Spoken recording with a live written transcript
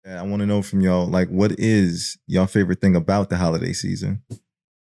I want to know from y'all, like, what is y'all favorite thing about the holiday season?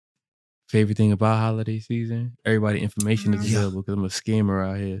 Favorite thing about holiday season? Everybody information is available because I'm a scammer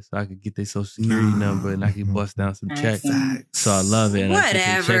out here. So I could get their social security number and I can bust down some checks. So I love it. And I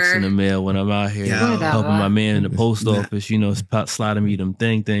get checks in the mail when I'm out here helping my man in the post office, you know, sliding me them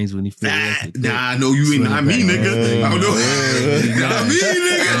things when he feels like Nah, I know you ain't not me, nigga. I don't know. Not me,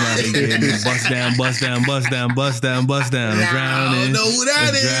 nigga. Bust down. I'm drowning. I don't know who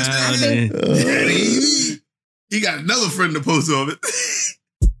that is. He got another friend in the post office.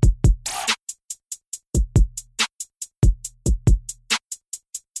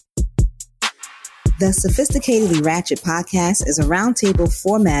 The Sophisticatedly Ratchet podcast is a roundtable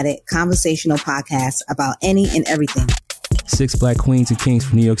formatted conversational podcast about any and everything. 6 Black queens and kings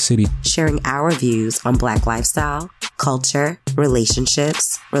from New York City, sharing our views on Black lifestyle, culture,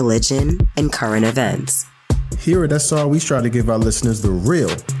 relationships, religion, and current events. Here at SR, we try to give our listeners the real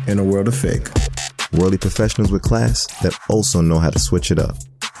in a world of fake. Worldly professionals with class that also know how to switch it up.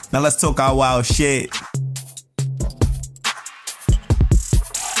 Now let's talk our wild shit.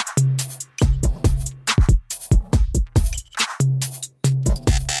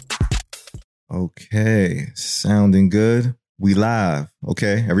 Okay, sounding good. We live.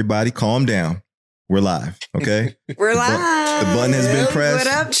 Okay, everybody calm down. We're live. Okay? We're live. The button has been pressed.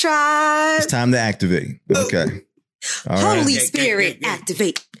 What up, tribe? It's time to activate. Okay. All right. Holy Spirit,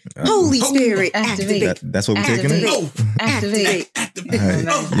 activate. Holy Spirit, activate. That's what we're taking it? Activate. All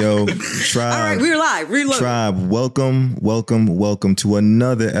right. Yo, Tribe. All right, we're live. Reload. Tribe, welcome to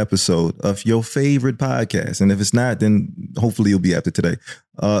another episode of your favorite podcast. And if it's not, then hopefully you'll be after today.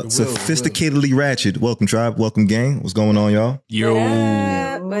 Sophisticatedly Ratchet. Welcome, Tribe. Welcome, gang. What's going on, y'all? Yo.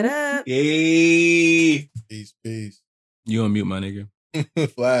 What up? Hey. Peace. You on mute, my nigga.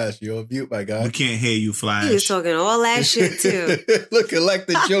 Flash, you're on mute, my guy. We can't hear you, Flash. He was talking all that shit, too. Looking like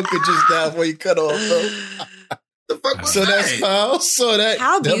the Joker just now before you cut off, bro. The fuck was So that? that's how. So that.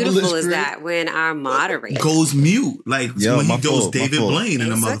 How beautiful is green. that when our moderator Goes mute. Like Yo, when he my goes fault, David my fault. Blaine in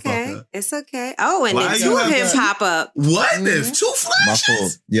a It's motherfucker. okay. It's okay. Oh, and Why then you two of have him that? pop up. What? There's two My Flashes?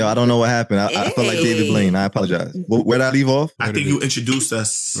 fault. Yo, I don't know what happened. I felt like David Blaine. I apologize. Where did I leave off? I think you introduced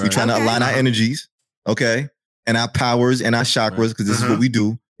us. We're trying to Okay. align our energies, okay? And our powers and our chakras, because this is what we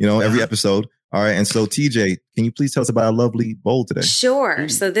do, you know, every episode. All right. And so, TJ, can you please tell us about our lovely bowl today? Sure.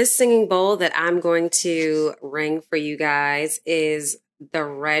 So this singing bowl that I'm going to ring for you guys is the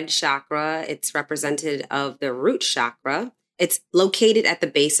red chakra. It's representative of the root chakra. It's located at the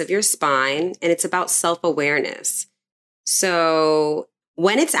base of your spine, and it's about self-awareness. So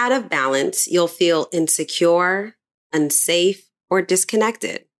when it's out of balance, you'll feel insecure, unsafe, or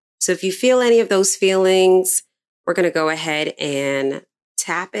disconnected. So if you feel any of those feelings, we're going to go ahead and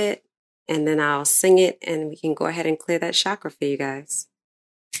tap it, and then I'll sing it, and we can go ahead and clear that chakra for you guys.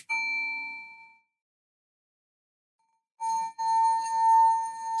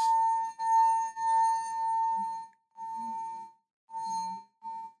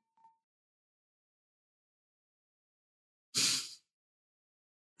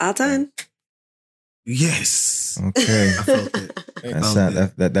 All done. Yes. Okay. I felt it.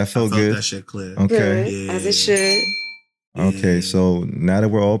 That felt good. That shit clear. Okay. Good, Yeah. as it should. Okay. So now that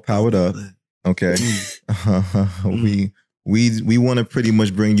we're all powered up, okay, we want to pretty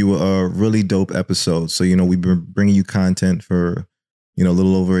much bring you a really dope episode. So, you know, we've been bringing you content for, you know, a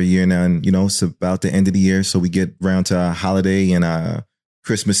little over a year now. And, you know, it's about the end of the year. So we get around to our holiday and our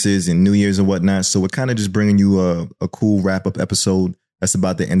Christmases and New Year's and whatnot. So we're kind of just bringing you a cool wrap up episode that's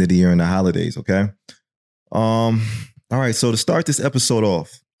about the end of the year and the holidays. Okay. All right. So to start this episode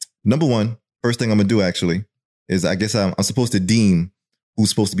off, number one, first thing I'm going to do actually is I guess I'm supposed to deem who's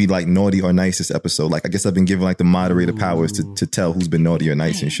supposed to be like naughty or nice this episode. Like, I guess I've been given like the moderator powers to tell who's been naughty or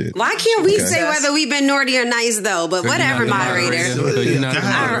nice and shit. Why can't we Okay. say whether we've been naughty or nice, though? But whatever, moderator. So you're not the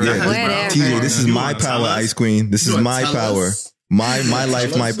moderator. Yeah, Whatever. TJ, this is You my wanna tell power, us? Ice Queen. This You is wanna my tell power. us? My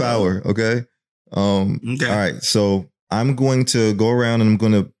life, my power. Okay. Okay. All right. So I'm going to go around and I'm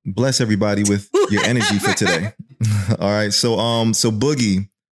going to bless everybody with your energy for today. All right. So Boogie,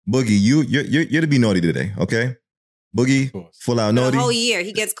 you're to be naughty today. Okay. Boogie, full out The naughty. whole year,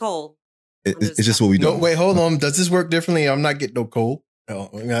 he gets cold. It's just what we do. No, wait, hold on. Does this work differently? I'm not getting no cold. Oh,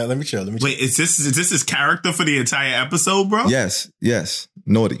 let me chill. Wait, is this his character for the entire episode, bro? Yes.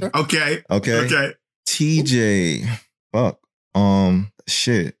 Naughty. Okay. TJ, fuck.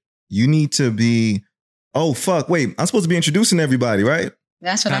 Shit. You need to be. Oh fuck. Wait, I'm supposed to be introducing everybody, right?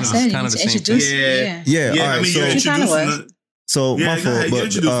 That's what Kind I of- said. You kind need of to the same introduce. thing. Yeah. Yeah. Yeah, all right. I mean, you're So, introducing was. us. so Yeah, my go fault. ahead, you're But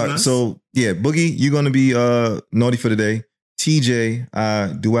introducing us. so yeah, Boogie, you're gonna be naughty for today.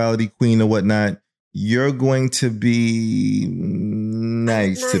 TJ, duality queen or whatnot. You're going to be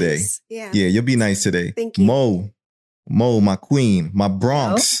nice today. Yeah, you'll be nice today. Thank you. Mo, my queen, my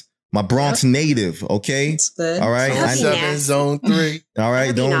Bronx. My Bronx native, okay? That's good. All right. Zone 7, Zone 3. All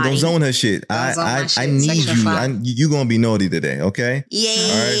right. Don't zone her shit. I need you. You gonna be naughty today, okay?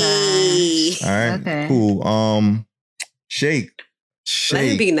 Yay. All right. Okay. Cool. Shake. Let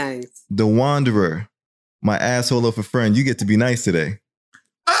me be nice. The Wanderer, my asshole of a friend. You get to be nice today.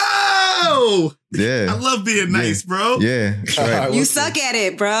 Oh! Yeah. I love being nice, bro. Yeah. That's right. You suck at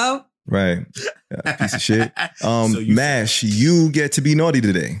it, bro. Right. Piece of shit. Mash, you get to be naughty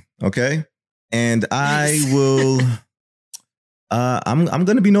today. Okay. And I will I'm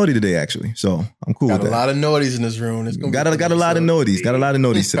gonna be naughty today, actually. So I'm cool with that. Got a lot of naughties in this room. It's got a lot of naughties. Got a lot of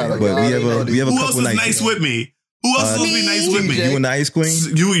naughties today. But we have a Who couple else was nice with me? Who else supposed to be nice with me? You and the Ice Queen?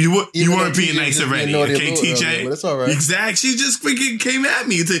 You weren't being nice already, okay, TJ? But it's all right. Exactly. She just freaking came at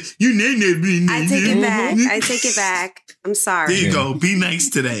me. You named me. I take it back. I'm sorry. There you go. Be nice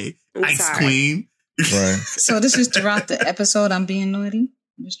today, Ice Queen. Right. So this is throughout the episode. I'm being naughty.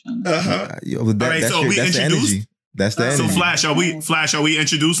 I'm just trying to. All right. So we introduced. That's the energy. So Flash, are we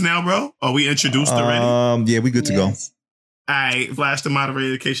introduced now, bro? Are we introduced already? Yeah, we good to go. All right, Flash, the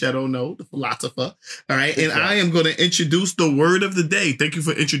moderator, in case y'all don't know, the philosopher. All right, and I am going to introduce the word of the day. Thank you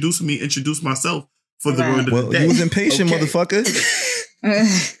for introducing me. Introduce myself for the word of the day. You was impatient, motherfucker.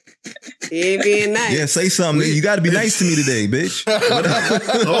 You ain't being nice. Yeah, say something. You got to be nice to me today, bitch.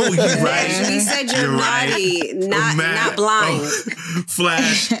 Oh, you right. He said you're naughty, not blind.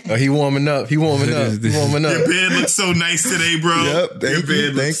 Flash. He warming up. He warming up. Your beard looks so nice today, bro. Yep, Your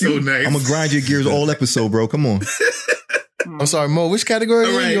beard looks so nice. I'm going to grind your gears all episode, bro. Come on. I'm sorry, Mo. Which category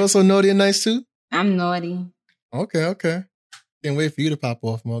are you? You also naughty and nice too? I'm naughty. Okay. Can't wait for you to pop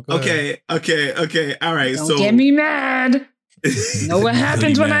off, Mo. Go ahead. Okay. All right. Don't get me mad. You know what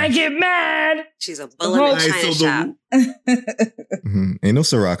happens when I get mad? She's a bullet in a china shop. Ain't no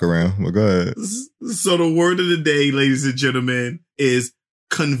Ciroc around. Well, go ahead. So the word of the day, ladies and gentlemen, is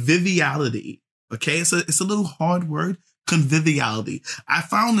conviviality. Okay, it's a little hard word, conviviality. I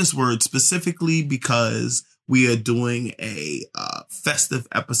found this word specifically because we are doing a festive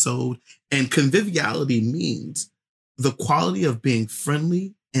episode, and conviviality means the quality of being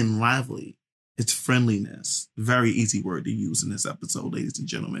friendly and lively. It's friendliness. Very easy word to use in this episode, ladies and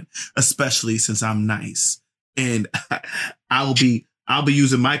gentlemen, especially since I'm nice. And I'll be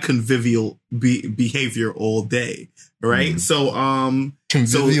using my convivial behavior all day. Right. So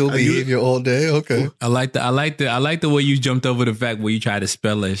convivial behavior all day. Okay. I like the way you jumped over the fact where you tried to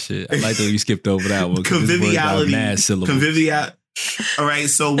spell that shit. I like the way you skipped over that one. Conviviality. Conviviality. All right.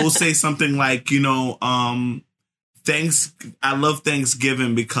 So we'll say something like, I love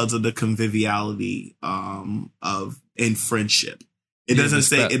Thanksgiving because of the conviviality in friendship. It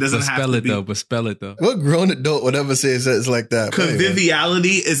doesn't have to be. But spell it though. What grown adult would ever say it's like that?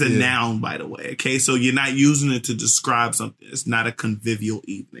 Conviviality is a noun, by the way. Okay, so you're not using it to describe something. It's not a convivial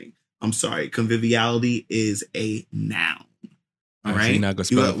evening. I'm sorry. Conviviality is a noun. All right. So you're not gonna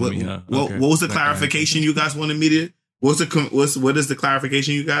spell it for me, huh? What was the clarification you guys wanted me to? What is the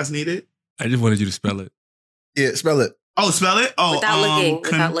clarification you guys needed? I just wanted you to spell it. Yeah, spell it. Oh, spell it. Oh, without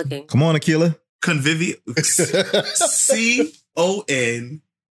looking. Come on, Akila. Convivial. CONVIVIAL.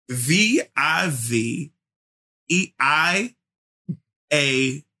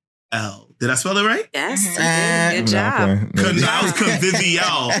 Did I spell it right? Yes. Good job. That was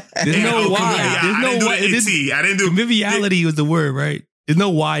convivial. There's no Y. I didn't do conviviality was the word, right? There's no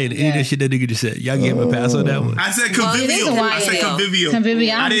Y in any of that shit that nigga just said. Y'all gave him a pass on that one. I said convivial. I said convivial.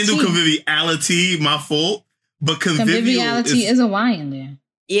 I didn't do conviviality. My fault. But conviviality is a Y in there.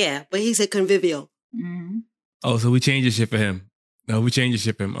 Yeah, but he said convivial. Mm-hmm. Oh, so we changed the shit for him. No, we changed the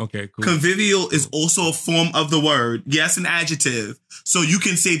shit for him. Okay, cool. Convivial is also a form of the word. Yes, an adjective. So you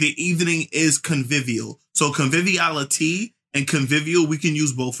can say the evening is convivial. So conviviality and convivial, we can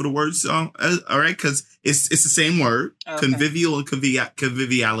use both of the words. All right, because it's the same word. Okay. Convivial and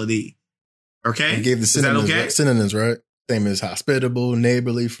conviviality. Okay? You gave the synonyms, okay? Synonyms, right? Same as hospitable,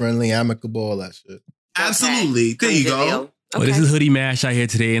 neighborly, friendly, amicable, all that shit. Absolutely. There you go. Okay. Well, this is Hoodie Mash out here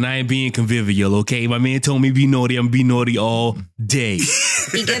today, and I ain't being convivial, okay? My man told me be naughty. I'm be naughty all day.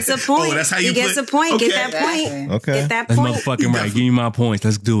 He gets a point. That's how you gets a point. Okay. Get that point. Okay. Get that That's point. motherfucking right. Give me my points.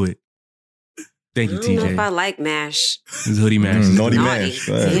 Let's do it. Thank you, TJ. I don't know if I like Mash. This is Hoodie Mash. Naughty Mash.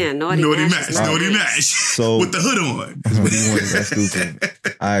 Yeah, naughty Mash. Naughty Mash. So, with the hood on. That's what he wanted. That's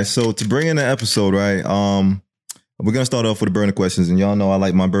stupid. All right, so to bring in the episode, right, we're going to start off with the burner questions, and y'all know I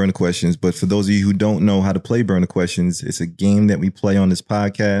like my burner questions, but for those of you who don't know how to play burner questions, it's a game that we play on this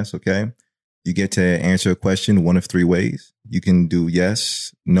podcast, okay? You get to answer a question one of three ways. You can do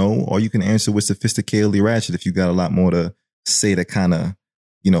yes, no, or you can answer with sophisticatedly ratchet if you got a lot more to say to kind of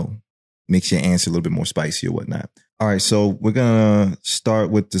makes your answer a little bit more spicy or whatnot. All right, so we're gonna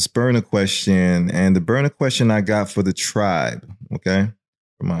start with this burner question, and the burner question I got for the tribe, okay,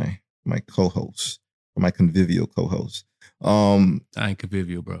 for my co-host, for my convivial co-host. I ain't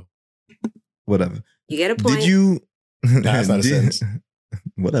convivial, bro. Whatever. You get a point. Did you? That's not a sentence.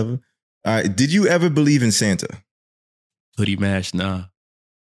 Whatever. All right. Did you ever believe in Santa? Hoodie mash, nah.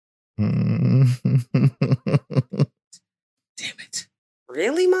 Damn it.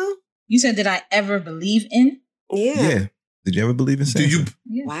 Really, Mo? You said, did I ever believe in? Yeah. Did you ever believe in Santa?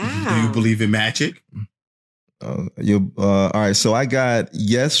 Wow. Do you believe in magic? All right. So I got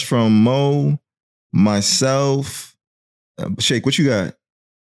yes from Mo, myself. Shake, what you got?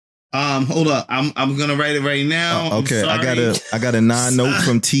 Hold up. I'm gonna write it right now. Okay, I got a non-nope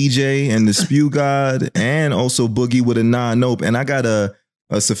from TJ and the Spew God, and also Boogie with a non-nope, and I got a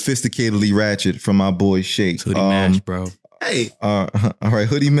sophisticatedly ratchet from my boy Shake. Hoodie mash, bro. Hey. All right,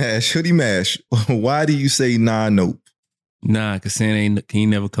 Hoodie mash. Why do you say non-nope? Nah, cause Santa he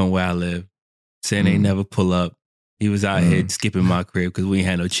never come where I live. Santa ain't never pull up. He was out here skipping my crib because we ain't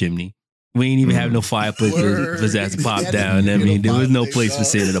had no chimney. We ain't even have no fireplace for his ass to pop down. I mean, there was no place for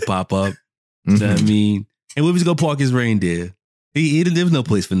Santa to pop up. You know what I mean? And we was gonna park his reindeer. There was no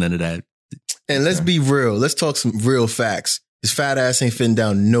place for none of that. And let's be real. Let's talk some real facts. His fat ass ain't fitting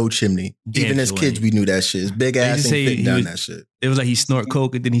down no chimney. Even as kids, we knew that shit. His big ass ain't fitting down that shit. It was like he snort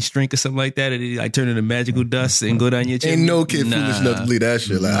coke and then he shrink or something like that, and he like turn into magical dust and go down your chimney. Ain't no kid foolish enough to believe that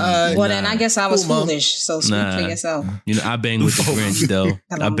shit. Like, well, then I guess I was foolish. So speak for yourself. I bang with the Grinch though.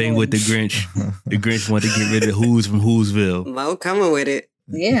 I bang with the Grinch. The Grinch wanted to get rid of Who's from Whoville. Mo coming with it.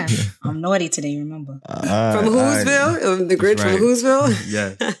 Yeah, I'm naughty today. Remember from Whoville, the Grinch from Whoville.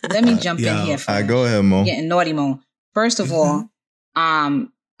 Yeah. Let me jump in here. All right, go ahead, Mo. Getting naughty, Mo. First of all, I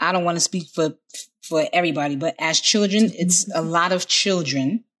don't want to speak for everybody, but as children, it's a lot of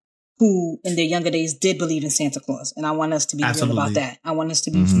children who in their younger days did believe in Santa Claus. And I want us to be real about that. I want us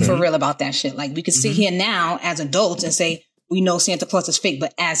to be for real about that shit. Like we could sit here now as adults and say, we know Santa Claus is fake,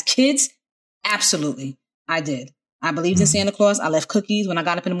 but as kids, absolutely. I did. I believed in Santa Claus. I left cookies. When I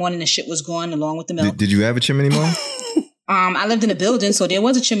got up in the morning, the shit was gone along with the milk. Did you have a chimney, Mo? I lived in a building, so there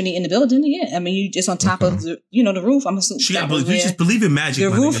was a chimney in the building. Yeah, I mean, you just on top of the, the roof. I'm assuming you just believe in magic. The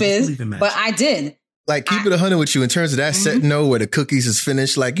roof is, but I did. Like, keep it 100 with you in terms of that set where the cookies is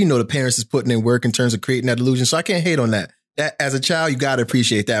finished. Like, the parents is putting in work in terms of creating that illusion. So I can't hate on that. That as a child, you got to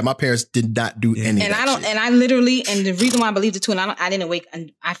appreciate that. My parents did not do any of that shit. And I literally, and the reason why I believed it too, and I didn't wake,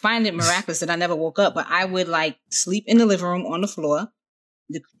 and I find it miraculous that I never woke up, but I would like sleep in the living room on the floor.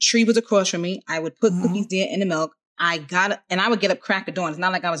 The tree was across from me. I would put cookies there in the milk. I would get up crack of dawn. It's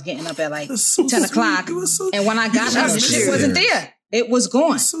not like I was getting up at like 10 o'clock. And when I got up, the shit wasn't there. It was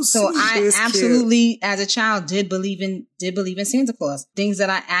gone. So I absolutely, as a child, did believe in Santa Claus. Things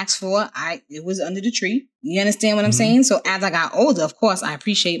that I asked for, it was under the tree. You understand what I'm saying? So as I got older, of course, I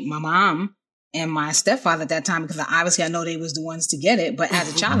appreciate my mom and my stepfather at that time because obviously I know they was the ones to get it. But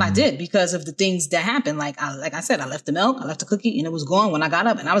as a child, I did because of the things that happened. Like I said, I left the milk, I left the cookie, and it was gone when I got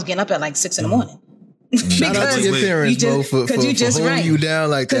up. And I was getting up at like 6 a.m. Shout out to your parents, Mo, for holding you down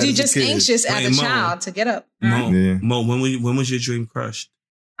like that. Because you're just anxious as a child to get up. Mo, when was your dream crushed?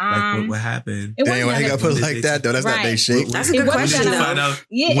 Like what happened? Damn, I ain't got to put it like that though. That's not they shake. That's a good question.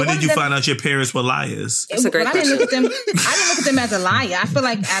 When did you find out your parents were liars? That's a great question. I didn't look at them as a liar. I feel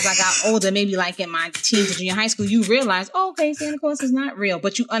like as I got older, maybe like in my teens or junior high school, you realize, okay, Santa Claus is not real,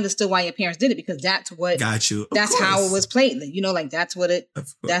 but you understood why your parents did it because that's what got you. That's how it was played. Like that's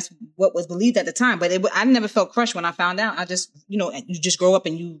what was believed at the time. But I never felt crushed when I found out. I just, you just grow up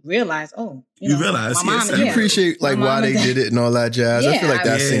and you realize, you realize, you appreciate like why they did it and all that jazz. I feel like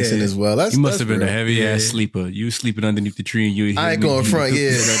that sinks in as well. You must have been a heavy ass sleeper. You was sleeping underneath the tree and you. I ain't going front.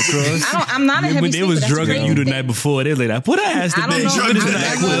 I'm not a heavy sleeper. When they was drugging you the night before, they was like, "Put her ass to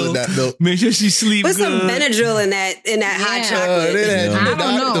bed. Make sure she sleep good." Put some good. Benadryl in that hot chocolate. I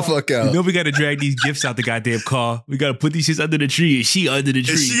don't know. The fuck out. We got to drag these gifts out the goddamn car. We got to put these shits under the tree. And she under the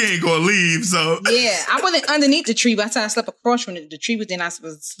tree. And she ain't gonna leave. So I wasn't underneath the tree, but I slept across from the tree. But then I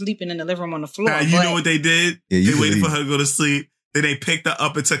was sleeping in the living room on the floor. You know what they did? They waited for her to go to sleep. Then they picked her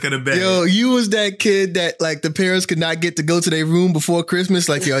up and took her to bed. Yo, you was that kid that like the parents could not get to go to their room before Christmas.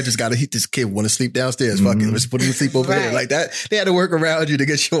 Like, yo, I just gotta hit this kid want to sleep downstairs. Fuck it, let's put him to sleep over there. Like that. They had to work around you to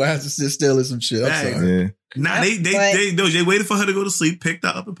get your ass to sit still and some shit. I'm sorry. Yeah. Nah, they waited for her to go to sleep, picked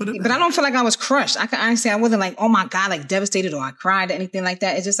her up and put her. But I don't feel like I was crushed. I wasn't like, oh my God, like devastated or I cried or anything like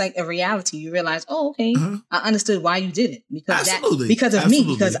that. It's just like a reality. You realize, okay, I understood why you did it because of me,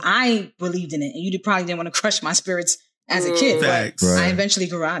 because I believed in it, and you probably didn't want to crush my spirits as a kid. But I eventually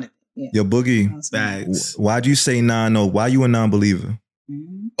grew out of it. Yeah. Yo, Boogie, why'd you say no? Why you a non-believer?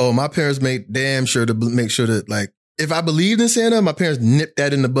 Oh, my parents made damn sure to make sure that, like, if I believed in Santa, my parents nipped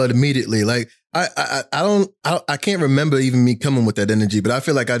that in the bud immediately. Like, I can't remember even me coming with that energy, but I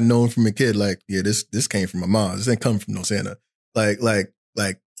feel like I'd known from a kid, like, yeah, this came from my mom. This ain't come from no Santa. Like,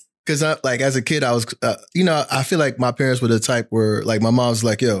 cause as a kid, I was, I feel like my parents were the type where, like, my mom's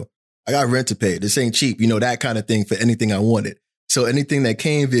like, yo, I got rent to pay. This ain't cheap. That kind of thing for anything I wanted. So anything that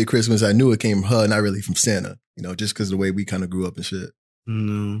came via Christmas, I knew it came from her, not really from Santa, just because of the way we kind of grew up and shit.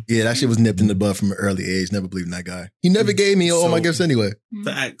 No. Yeah, that shit was nipped in the bud from an early age. Never believed in that guy. He never gave me all my gifts anyway.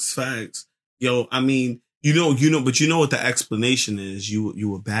 Facts. Yo, I mean, but what the explanation is? You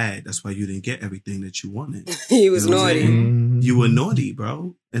were bad. That's why you didn't get everything that you wanted. He was naughty. You were naughty,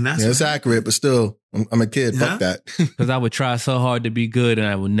 bro. And that's it's accurate, but still, I'm a kid. Fuck that. Because I would try so hard to be good and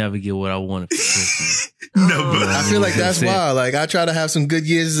I would never get what I wanted for Christmas. No, but I feel like that's why. Like, I try to have some good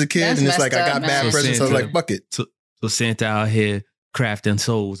years as a kid, and it's like I got bad presents. So I was like, fuck it. So Santa out here crafting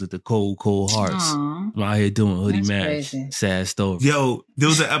souls with the cold hearts. Aww. I'm out here doing hoodie match. Crazy. Sad story. Yo, there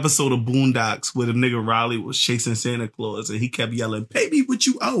was an episode of Boondocks where the nigga Riley was chasing Santa Claus and he kept yelling, "Pay me what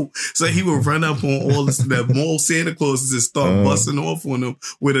you owe." So he would run up on all the mall Santa Clauses and start busting off on them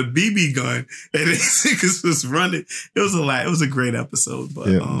with a BB gun, and these niggas was running. It was a lot. It was a great episode. But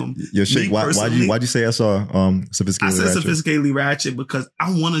Yo, shit, why'd you say I saw Sophisticatedly Ratchet? I said Sophisticatedly Ratchet because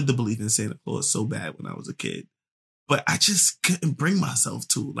I wanted to believe in Santa Claus so bad when I was a kid. But I just couldn't bring myself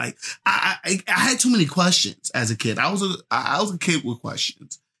to. Like, I had too many questions as a kid. I was a kid with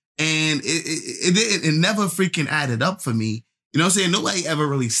questions, and it never freaking added up for me. You know what I'm saying? Nobody ever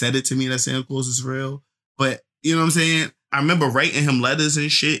really said it to me that Santa Claus is real. But you know what I'm saying? I remember writing him letters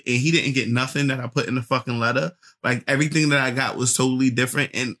and shit, and he didn't get nothing that I put in the fucking letter. Like, everything that I got was totally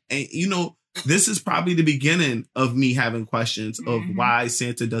different. And this is probably the beginning of me having questions of why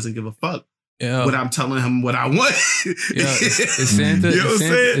Santa doesn't give a fuck. Yeah. But I'm telling him what I want. Is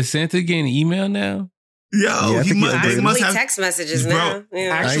Santa getting email now? Yo, he must have text messages now. Yeah.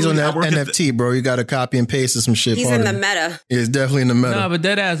 Actually, he's on that NFT, bro. You got to copy and paste or some shit. He's in the meta. Yeah, it's definitely in the meta. No, but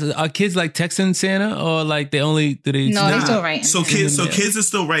that ass, are kids like texting Santa or like they only do they? No, they're still writing. So kids are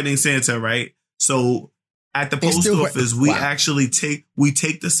still writing Santa, right? So at the post office, we actually take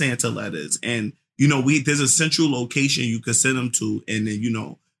the Santa letters, and there's a central location you can send them to, and then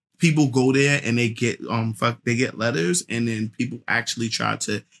people go there and they get letters, and then people actually try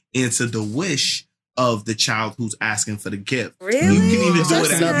to answer the wish of the child who's asking for the gift. Really? You can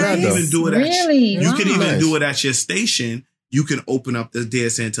even do it at your station. You can open up the Dear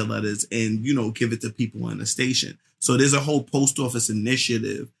Santa letters and give it to people in the station. So there's a whole post office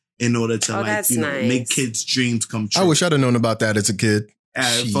initiative in order to nice. Make kids' dreams come true. I wish I'd have known about that as a kid.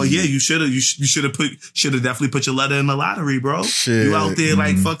 You should have definitely put your letter in the lottery, bro. Shit. You out there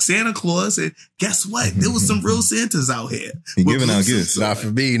like fuck Santa Claus, and guess what? There was some real Santas out here. He giving out gifts. Not for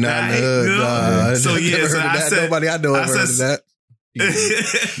me, not in the hood. So yeah, so I said nobody I know ever heard of that.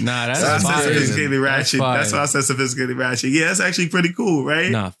 Nah, that's Sophisticatedly Ratchet. That's why I said Sophisticatedly Ratchet. Yeah, that's actually pretty cool,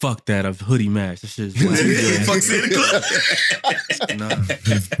 right? Nah, fuck that. A hoodie match. That shit's fuck Santa Claus. Nah.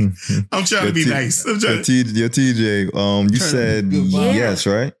 I'm trying to be nice. Your TJ, you said yes,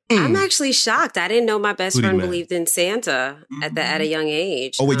 right? I'm actually shocked. I didn't know my best friend believed in Santa at a young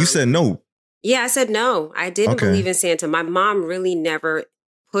age. Oh wait, you said no. Yeah, I said no. I didn't believe in Santa. My mom really never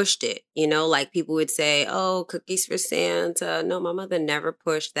pushed it, like people would say, "Oh, cookies for Santa." No, my mother never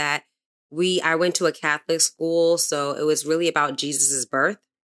pushed that. I went to a Catholic school, so it was really about Jesus's birth.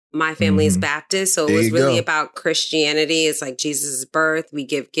 My family is Baptist, so it was really about Christianity. It's like Jesus's birth. We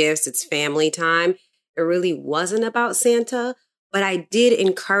give gifts. It's family time. It really wasn't about Santa, but I did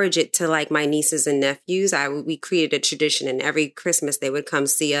encourage it to like my nieces and nephews. We created a tradition, and every Christmas they would come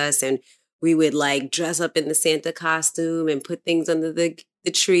see us, and we would like dress up in the Santa costume and put things under the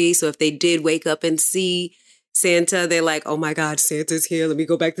tree. So if they did wake up and see Santa, they're like, "Oh my God, Santa's here. Let me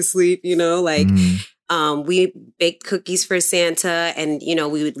go back to sleep." We baked cookies for Santa, and,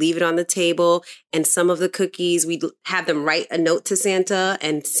 we would leave it on the table, and some of the cookies, we'd have them write a note to Santa,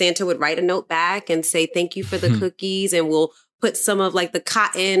 and Santa would write a note back and say, "Thank you for the cookies." And we'll put some of like the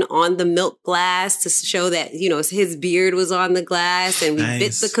cotton on the milk glass to show that, his beard was on the glass, and we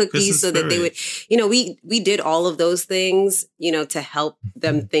bit the cookies so that they would, we did all of those things, to help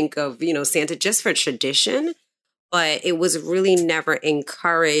them think of, Santa just for tradition. But it was really never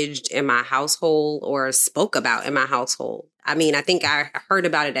encouraged in my household or spoke about in my household. I mean, I think I heard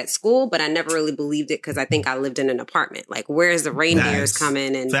about it at school, but I never really believed it because I think I lived in an apartment. Like, where's the reindeers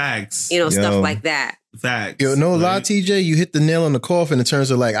coming and, stuff like that. Facts. Lie, TJ, you hit the nail on the coffin in terms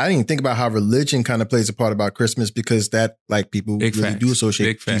of like, I didn't think about how religion kind of plays a part about Christmas, because that like people really do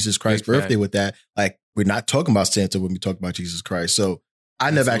associate Jesus Christ's birthday with that. Like, we're not talking about Santa when we talk about Jesus Christ. So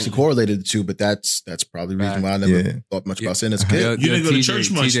I never actually correlated the two, but that's probably the reason why I never thought much about Santa as a kid. You didn't go to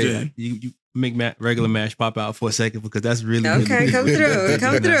church much then. You make regular mash pop out for a second because that's really okay. Really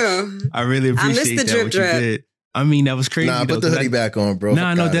come through. I really appreciate the that what you did. I mean, that was crazy. Nah, put the hoodie back on, bro.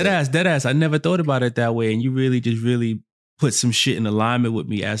 Nah, no, dead ass. I never thought about it that way, and you really put some shit in alignment with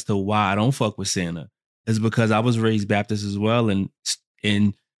me as to why I don't fuck with Santa. It's because I was raised Baptist as well, and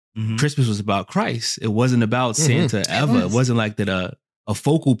Christmas was about Christ. It wasn't about Santa ever. It wasn't like that a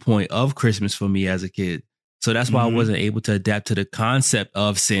focal point of Christmas for me as a kid. So that's why I wasn't able to adapt to the concept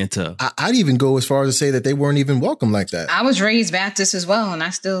of Santa. I'd even go as far as to say that they weren't even welcome like that. I was raised Baptist as well, and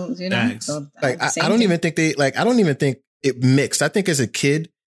I still, so like I don't even think I don't even think it mixed. I think as a kid,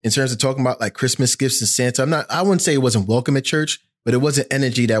 in terms of talking about like Christmas gifts and Santa, I wouldn't say it wasn't welcome at church, but it wasn't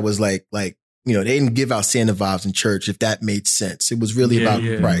energy that was like they didn't give out Santa vibes in church, if that made sense. It was really about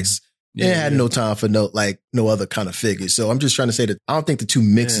Christ. It had no time for no other kind of figures. So I'm just trying to say that I don't think the two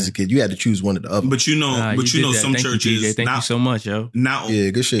mixed as a kid. You had to choose one or the other. But some churches. Thank you so much, yo.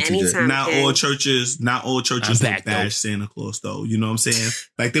 Good shit, TJ. Not all churches bash Santa Claus though. You know what I'm saying?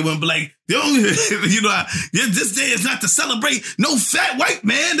 Like they wouldn't be like, this day is not to celebrate no fat white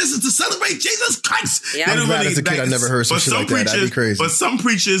man. This is to celebrate Jesus Christ. Yeah. I'm glad as a kid I never heard some shit like that. That'd be crazy. But some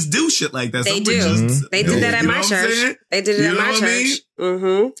preachers do shit like that. They do. They did that at my church. They did it at my church.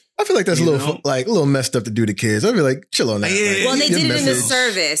 Mm-hmm. I feel like that's a little messed up to do to kids. I'd be like, chill on that. Yeah, well, they did it in the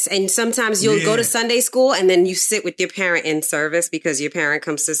service, and sometimes you'll go to Sunday school, and then you sit with your parent in service because your parent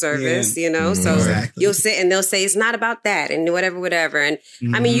comes to service. So you'll sit, and they'll say it's not about that, and whatever. And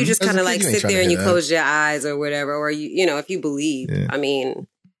I mean, you just kind of like sit there and you close your eyes or whatever, or you if you believe. Yeah. I mean,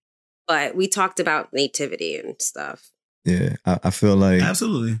 but we talked about nativity and stuff. Yeah, I feel like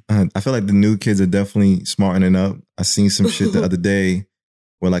absolutely. I feel like the new kids are definitely smartening up. I seen some shit the other day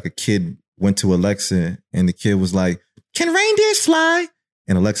where like a kid went to Alexa and the kid was like, "Can reindeers fly?"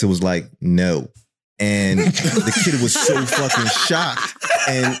 And Alexa was like, "No." And the kid was so fucking shocked.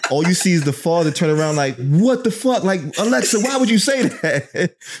 And all you see is the father turn around like, "What the fuck? Like, Alexa, why would you say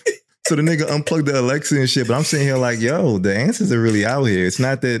that?" So the nigga unplugged the Alexa and shit. But I'm sitting here like, yo, the answers are really out here. It's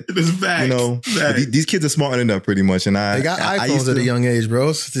not that, these kids are smartening up pretty much. And they got iPhones at a young age, bro.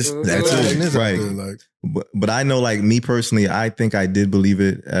 That's it. Right. But I know, like, me personally, I think I did believe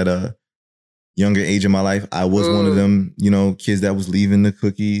it at a younger age in my life. I was one of them, kids that was leaving the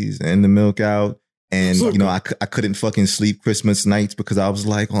cookies and the milk out. And, I couldn't fucking sleep Christmas nights because I was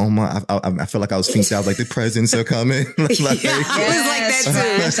like, oh my, I felt like I was thinking, I was like, the presents are coming. I was like that too.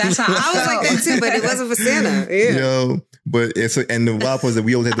 That's how I was like that too, but it wasn't for Santa. Yeah. But and the wild part is that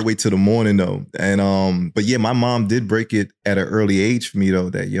we always had to wait till the morning though. And, but yeah, my mom did break it at an early age for me though,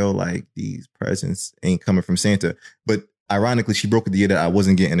 that like these presents ain't coming from Santa. But ironically, she broke it the year that I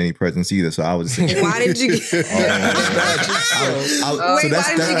wasn't getting any presents either. So I was just why did you get why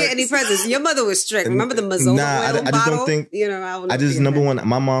didn't you get any presents? Your mother was strict. Remember the Mazola I just don't think, I just, number one,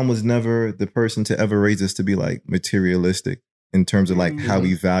 my mom was never the person to ever raise us to be like materialistic in terms of like how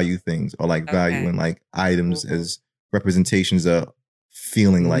we value things or like valuing like items as representations of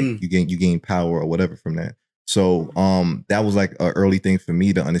feeling like you gain power or whatever from that. So that was like an early thing for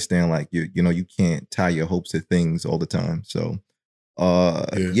me to understand, like, you can't tie your hopes to things all the time. So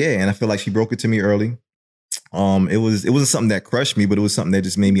and I feel like she broke it to me early. It wasn't something that crushed me, but it was something that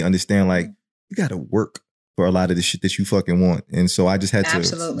just made me understand, like, you got to work for a lot of the shit that you fucking want. And so I just had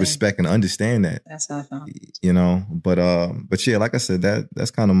to respect and understand that. That's how I felt. But yeah, like I said,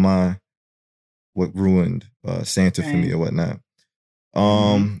 that's kind of what ruined Santa for me or whatnot.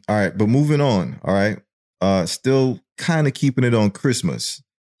 All right, but moving on. All right. Still kind of keeping it on Christmas.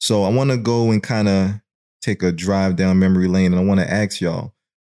 So I want to go and kind of take a drive down memory lane. And I want to ask y'all,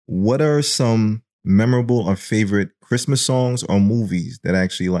 what are some memorable or favorite Christmas songs or movies that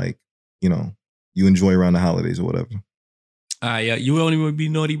actually like, you enjoy around the holidays or whatever? Yeah, you only want to be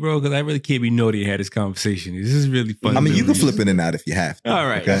naughty, bro, because I really can't be naughty and have this conversation. This is really fun. I mean, you can flip in and out if you have to. All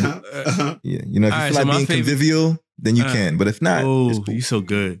right. Okay? Yeah. If you feel like being convivial, then you can. But if not, it's cool. You're so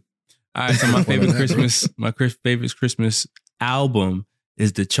good. All right, so my favorite Christmas album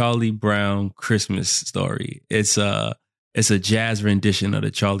is the Charlie Brown Christmas Story. It's a jazz rendition of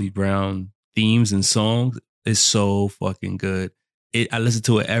the Charlie Brown themes and songs. It's so fucking good. I listen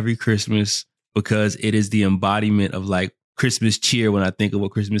to it every Christmas because it is the embodiment of like Christmas cheer when I think of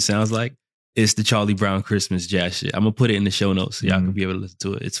what Christmas sounds like. It's the Charlie Brown Christmas jazz shit. I'm gonna put it in the show notes so y'all can be able to listen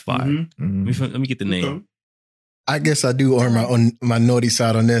to it. It's fire. Let me get the name. I guess I do on my naughty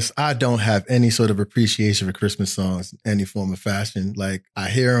side on this. I don't have any sort of appreciation for Christmas songs in any form of fashion. Like, I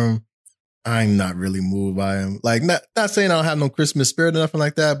hear them, I'm not really moved by them. Like, not saying I don't have no Christmas spirit or nothing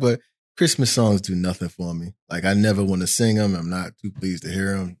like that, but Christmas songs do nothing for me. Like, I never want to sing them. I'm not too pleased to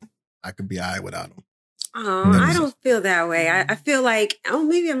hear them. I could be all right without them. Oh, I don't feel that way. I feel like,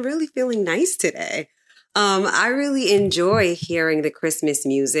 maybe I'm really feeling nice today. I really enjoy hearing the Christmas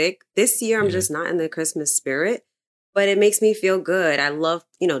music. This year, I'm just not in the Christmas spirit, but it makes me feel good. I love,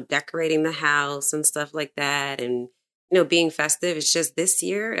 decorating the house and stuff like that. And, being festive. It's just this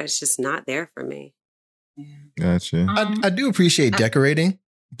year, it's just not there for me. Gotcha. I do appreciate decorating,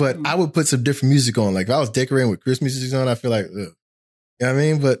 but I would put some different music on. Like, if I was decorating with Christmas music on, I feel like, ugh. You know what I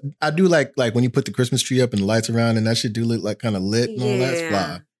mean? But I do like when you put the Christmas tree up and the lights around and that shit do look like kind of lit and all that. It's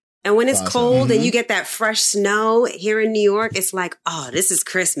fly. And when it's cold and you get that fresh snow here in New York, it's like, oh, this is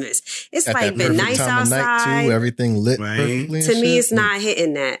Christmas. It's got like been nice outside. Too, everything lit perfectly. To me, it's not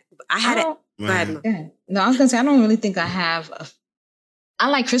hitting that. I had it. No, I was going to say, I don't really think I have I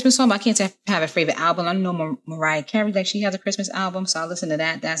like Christmas songs, but I can't say I have a favorite album. I know Mariah Carey, like she has a Christmas album, so I listen to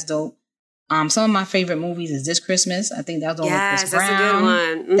that. That's dope. Some of my favorite movies is This Christmas. I think that was the one with Chris Brown. That's a good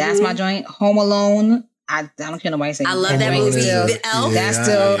one. Mm-hmm. That's my joint. Home Alone. I don't care nobody saying. I love that movie. Elf.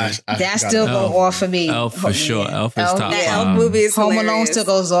 That still go off for me. Elf for sure. Elf is top five. That Elf movie is Home hilarious.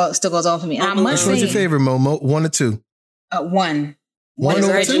 Alone still goes on for me. I must say, what's your favorite, Momo? 1 or 2? One. One is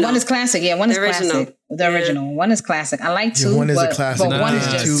classic. Yeah, one is classic. The original. One is classic. I like 2. One is a classic. But one is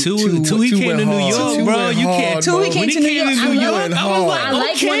just two. He came to New York, bro. You can't. 2. He came to New York. I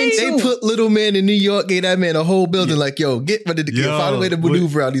like 1 and 2. They put Little Man in New York, gave that man a whole building. Like, yo, get ready to find a way to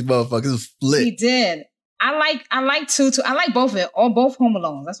maneuver out these motherfuckers. It was lit. He did. I like 2 too. I like both of it. Or both Home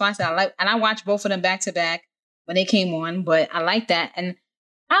Alones. That's why I said and I watched both of them back to back when they came on. But I like that. And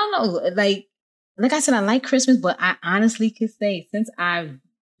I don't know, like I said, I like Christmas, but I honestly could say since I've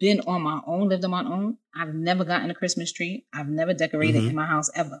been on my own, lived on my own, I've never gotten a Christmas tree. I've never decorated in my house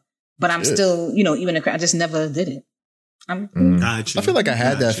ever. But I'm still, even I just never did it. Gotcha. I feel like I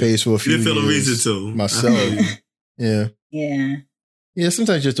had that phase for a few years. You feel a reason to. Myself. Yeah. Yeah. Yeah,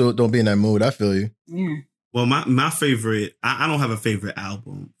 sometimes you just don't be in that mood. I feel you. Yeah. Well, my favorite, I don't have a favorite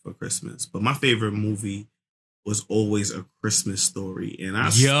album for Christmas, but my favorite movie was always A Christmas Story. And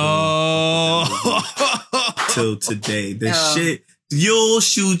I till today. The shit, you'll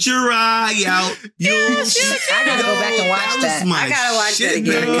shoot your eye out. I gotta go back and watch that. I gotta watch that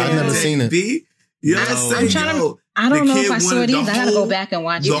again. I've never seen it. I'm trying to. I don't know if I saw it either. I gotta go back and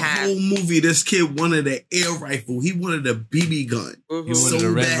watch the whole movie. This kid wanted an air rifle. He wanted a BB gun. He wanted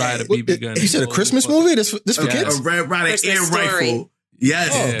a Red Ryder BB gun. You said a Christmas movie? This for kids? A Red Ryder air rifle.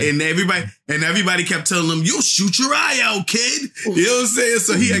 Yes, and everybody kept telling him, "You'll shoot your eye out, kid." You know what I'm saying?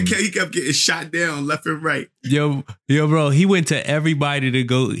 So he kept getting shot down left and right. Yo, bro, he went to everybody to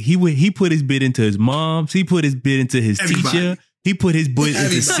go. He put his bid into his mom's. He put his bid into his teacher. He put his bid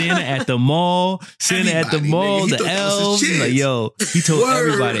into Santa at the mall. The elves. Like, yo, he told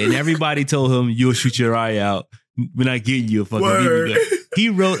everybody, and everybody told him, "You'll shoot your eye out. We're not getting you a fucking BB gun." He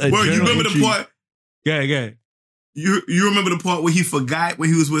wrote a journal You remember entry. the part? Go ahead. You remember the part where he forgot when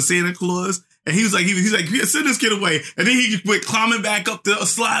he was with Santa Claus? And he was like, send this kid away. And then he went climbing back up the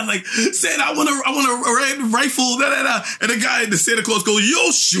slide like, Santa, I want a red rifle, da-da-da. And the Santa Claus goes,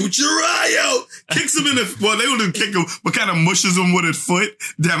 you'll shoot your eye out. Kicks him in they wouldn't kick him, but kind of mushes him with his foot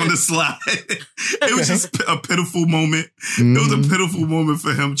down the slide. It was just a pitiful moment. Mm-hmm. It was a pitiful moment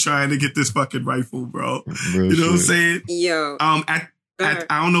for him trying to get this fucking rifle, bro. You know what I'm saying? Yo. I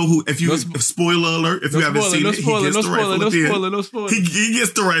don't know who. Spoiler alert! If you haven't seen it, he gets the rifle at the end. He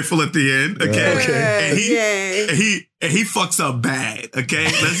gets the rifle at the end. Okay, and he fucks up bad. Okay,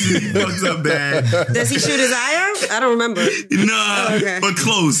 he fucks up bad. Does he shoot his eye out? I don't remember. No, but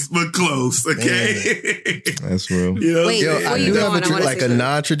close. Okay, that's real. Wait, I do have a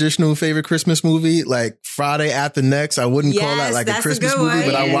non-traditional favorite Christmas movie, like Friday After Next. I wouldn't call that like a Christmas movie,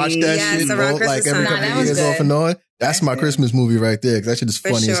 but I watched that shit like every couple of years off and on. That's my Christmas movie right there, because that shit is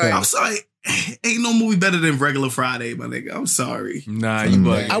funny as hell. I'm sorry. Ain't no movie better than Regular Friday, my nigga. I'm sorry. Nah, you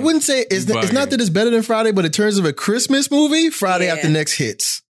bugging. I wouldn't say it's not that it's better than Friday, but in terms of a Christmas movie, Friday After Next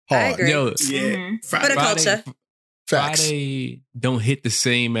hits hard. I agree. Yo, For the culture. Friday don't hit the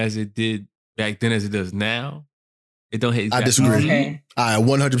same as it did back then as it does now. It don't hit. I disagree. Okay. I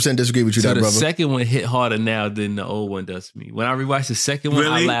 100% disagree with you, so brother. The second one hit harder now than the old one does for me. When I rewatch the second one,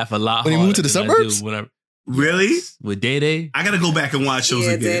 I laugh a lot when harder. When you moved to the suburbs? Really? With Day? I gotta go back and watch those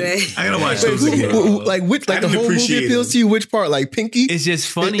again. Day-Day. I gotta watch those again. Like the whole movie appeals to you? Which part? Like Pinky? It's just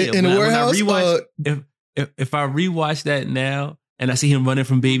funny. In the warehouse? If I rewatch that now and I see him running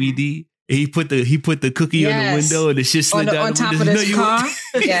from Baby D, and he put the cookie on the window and the shit slid down on top of his car.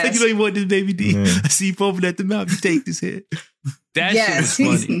 You know you want this Baby D. I see you open at the mouth. You take this hit. That shit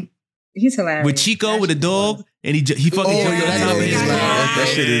was funny. He's hilarious. With Chico, with the dog, And he fucking jumped on top of his car. That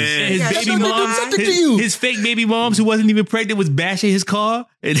shit is. His baby moms, his fake baby moms who wasn't even pregnant was bashing his car,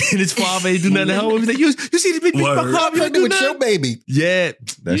 and his father ain't do nothing to help him. He's like, you see this big car? I'm pregnant with your baby. Yeah,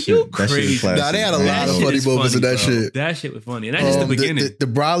 that shit crazy. is classic. Nah, they had a lot of funny moments in that shit. That shit was funny, and that's just the beginning. The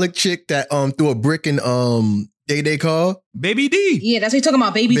brolic chick that threw a brick in Day car. Baby D. Yeah, that's what you're talking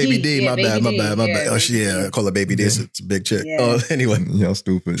about. Baby D. Baby D. Yeah, My bad. Oh, I call her Baby D. It's a big chick. Yeah. Anyway. Yo,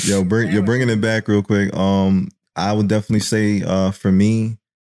 stupid. Yo, you're bringing it back real quick. I would definitely say for me, as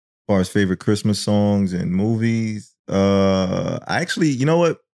far as favorite Christmas songs and movies, I actually, you know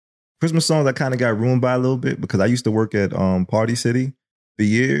what? Christmas songs I kind of got ruined by a little bit because I used to work at Party City for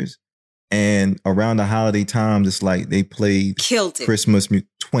years. And around the holiday times, it's like they played Christmas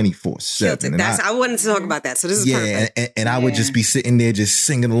 24/7. I wanted to talk about that. So this is perfect. And I would just be sitting there just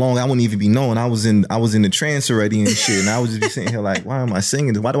singing along. I wouldn't even be knowing I was in the trance already and shit. And I would just be sitting here like, why am I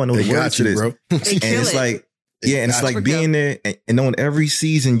singing this? Why do I know the words to this? Bro. And it's like, and it's like being there and knowing every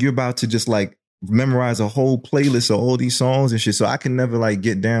season you're about to just like memorize a whole playlist of all these songs and shit. So I can never like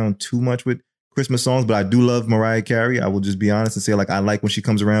get down too much with Christmas songs, but I do love Mariah Carey. I will just be honest and say like I like when she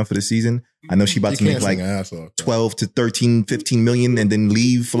comes around for the season. I know she about to make like 12 to 13, 15 million and then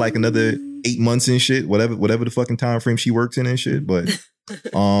leave for like another 8 months and shit, whatever the fucking time frame she works in and shit. But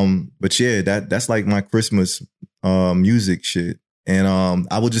yeah, that's like my Christmas music shit. And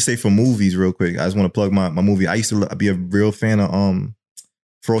I will just say for movies real quick, I just want to plug my movie. I used to be a real fan of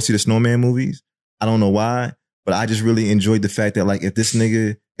Frosty the Snowman movies. I don't know why, but I just really enjoyed the fact that like if this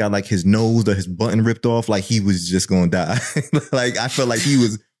nigga got like his nose or his button ripped off, like he was just gonna die. Like I felt like he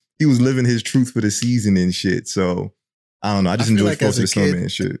was living his truth for the season and shit. So I don't know. I just enjoyed like Frosty the Snowman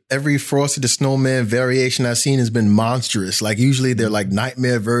shit. Every Frosty the Snowman variation I've seen has been monstrous. Like usually they're like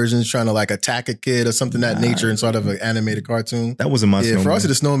nightmare versions trying to like attack a kid or something that nature in sort of an animated cartoon. That wasn't my snowman. Frosty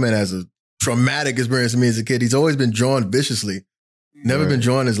the Snowman has a traumatic experience for me as a kid. He's always been drawn viciously. Never been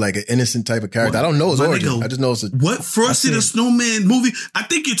drawn as like an innocent type of character. I don't know his origin. I just know it's what Frosty the Snowman movie. I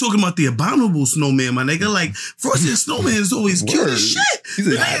think you're talking about the Abominable Snowman, my nigga. Like Frosty the Snowman is always cute as shit. He's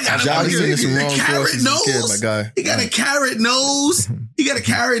a carrot nose. My guy. He got a carrot nose. He got a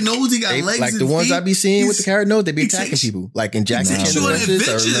carrot nose. He got legs. Like the ones I be seeing with the carrot nose, they be attacking people. Like in Jackie Chan Adventures,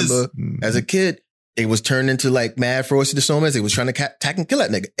 I remember as a kid, it was turned into like mad Frosty the Snowman. They was trying to attack and kill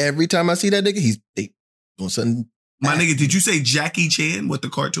that nigga. Every time I see that nigga, they doing something. My nigga, did you say Jackie Chan with the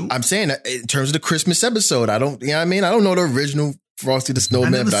cartoon? I'm saying that in terms of the Christmas episode. I don't, you know what I mean? I don't know the original Frosty the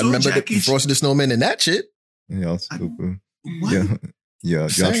Snowman, but I remember the Frosty the Snowman and that shit. Yeah, stupid. Yeah, y'all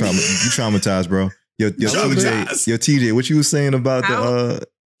traumatized, bro. Yo, TJ, what you was saying about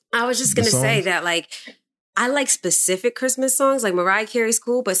I was just gonna say that like I like specific Christmas songs, like Mariah Carey's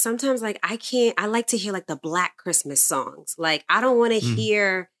cool, but sometimes like I like to hear like the Black Christmas songs. Like I don't want to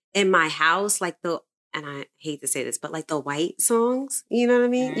hear in my house like and I hate to say this, but like the white songs, you know what I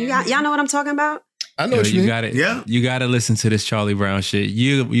mean? Y'all know what I'm talking about? I know what you mean. Got it. Yeah. You got to listen to this Charlie Brown shit.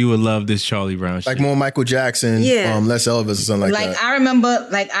 You would love this Charlie Brown shit. Like more Michael Jackson, less Elvis or something like that. I remember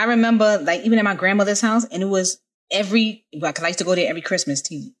like even at my grandmother's house, and it was because I used to go there every Christmas.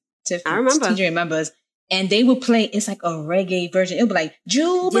 I remember. TJ remembers. And they would play, it's like a reggae version. It would be like,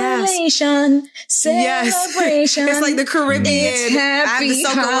 jubilation, celebration. It's like the Caribbean. It's happy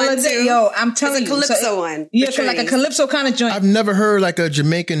holiday. Yo, I'm telling you. It's a Calypso one. Yeah, like a Calypso kind of joint. I've never heard like a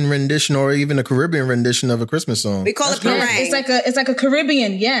Jamaican rendition or even a Caribbean rendition of a Christmas song. We call it parang. It's like a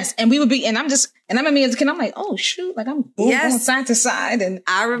Caribbean, yes. And we would be, and I remember me as a kid, I'm like, oh shoot, like I'm going side to side. And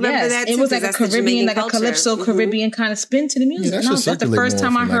I remember that too. It was like a Caribbean, like a Calypso Caribbean kind of spin to the music. Yeah, that's the first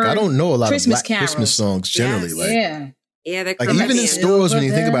time I heard. I don't know a lot of Black Christmas songs generally. They're like even in stores when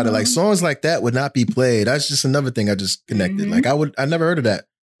you think about it, like songs like that would not be played. That's just another thing I just connected. Like I never heard of that.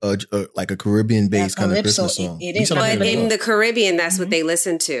 Like a Caribbean based kind of Christmas song. It is. But in the Caribbean, that's what they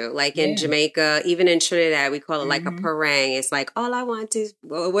listen to. Like in Jamaica, even in Trinidad, we call it like a parang. It's like, all I want is,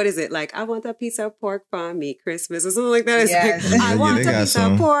 what is it? Like, I want a piece of pork for me Christmas or something like that. It's like, I want a piece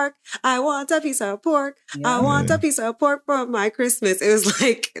of pork. I want a piece of pork. I want a piece of pork for my Christmas. It was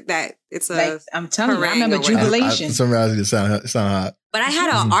like that. It's I'm telling you, I remember Jubilation. For some reason, it sound hot. But I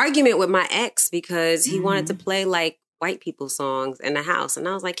had an argument with my ex because he wanted to play like white people songs in the house. And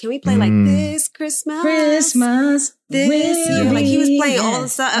I was like, can we play like this Christmas? This year? Like he was playing all the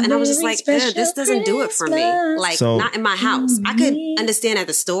stuff. And I was just like, this doesn't do it for me. Like not in my house. I could understand at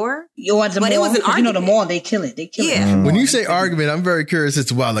the store. But it was an argument. You know, the mall, they kill it. When you say argument, I'm very curious as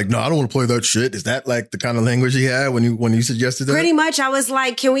to why. Like, no, I don't want to play that shit. Is that like the kind of language he had when you suggested that? Pretty much. I was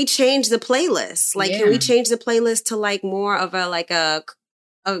like, can we change the playlist? Like, can we change the playlist to like more of a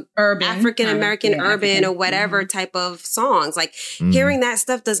urban, African American urban or whatever type of songs. Like hearing that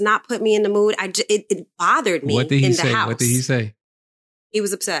stuff does not put me in the mood. It bothered me. What did he in say? the house. What did he say? He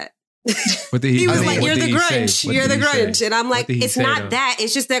was upset. What did he was say? like, "You're the Grinch. You're the Grinch," and I'm like, "It's not that.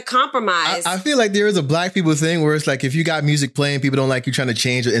 It's just their compromise." I feel like there is a black people thing where it's like if you got music playing, people don't like you trying to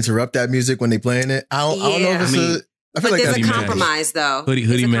change or interrupt that music when they playing it. I don't know if it's I feel like there's that's a compromise though.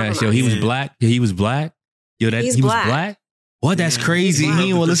 Hoodie Mash. Yo, he was black. Yeah, he was black. Yo, he was black. What? That's crazy. He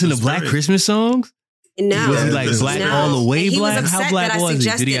didn't want to listen to black Christmas songs. No. Was he like black all the way black? How black was he?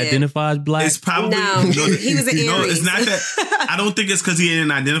 Did he identify as black? It's probably he was an Aries. It's not that. I don't think it's because he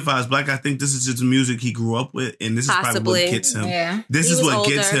didn't identify as black. I think this is just the music he grew up with, and this is probably what gets him. Yeah. This is what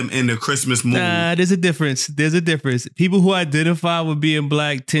gets him in the Christmas mood. Nah, there's a difference. There's a difference. People who identify with being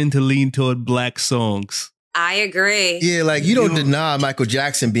black tend to lean toward black songs. I agree. Yeah, like you don't deny Michael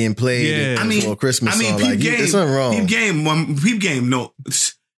Jackson being played for a Christmas song. Like, there's something wrong. Peep game. No,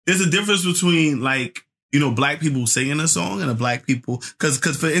 there's a difference between like, black people singing a song and a black people. Cause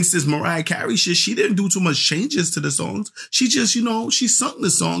for instance, Mariah Carey, she didn't do too much changes to the songs. She just, she sung the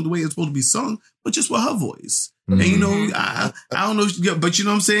song the way it's supposed to be sung, but just with her voice. And, I don't know, but you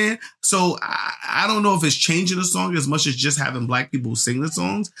know what I'm saying? So I don't know if it's changing the song as much as just having black people sing the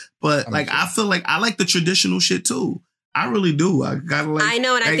songs. But I feel like I like the traditional shit too. I really do. I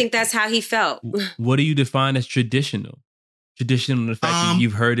know, and I think that's how he felt. What do you define as traditional? Traditional, the fact that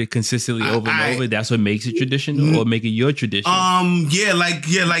you've heard it consistently over and over, that's what makes it traditional, or make it your tradition? No,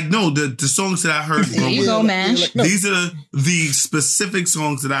 the songs that I heard growing up. Man. These are the specific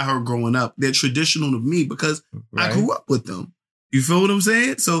songs that I heard growing up. They're traditional to me because I grew up with them. You feel what I'm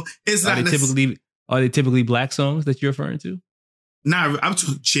saying? So it's are they typically black songs that you're referring to? Nah, I'm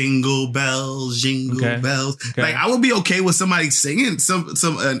talking jingle bells. Okay. Like I would be okay with somebody singing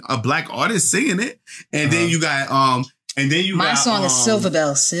a black artist singing it, and then you got my song is Silver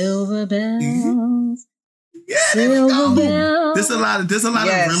Bells. Silver Bells. Yeah, Silver Bells. There's a lot of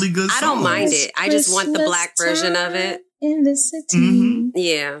really good songs. I don't mind it. I just want the black version of it. In the city.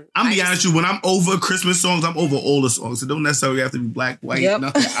 Yeah. I'm be honest with you, when I'm over Christmas songs, I'm over all the songs. It don't necessarily have to be black, white,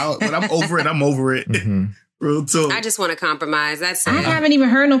 nothing. But I'm over it. I'm over it. Real talk. I just want to compromise. That's it. I haven't even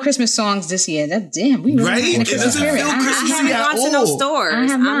heard no Christmas songs this year. We really in the Christmas spirit. I haven't gone to no stores. I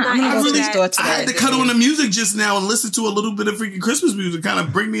have not. I'm not going to the store today. I had to cut on the music just now and listen to a little bit of freaking Christmas music, kind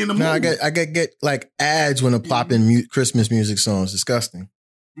of bring me in the mood. No, I get like ads when I'm popping Christmas music songs. Disgusting.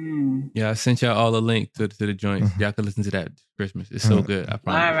 Yeah, I sent y'all all a link to the joints. Y'all can listen to that Christmas. It's so good. I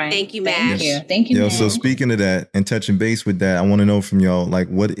promise. All right. Thank you, man. Thank you. Yo, so speaking of that and touching base with that, I want to know from y'all, like,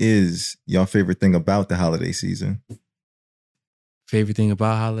 what is y'all favorite thing about the holiday season? Favorite thing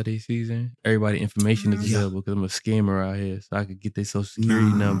about holiday season? Everybody information is available because I'm a scammer out here. So I could get their social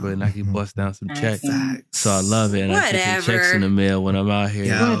security number and I can bust down some checks. So I love it. And I get some checks in the mail when I'm out here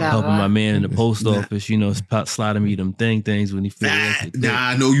helping my man in the post office, sliding me them things when he feels like Nah,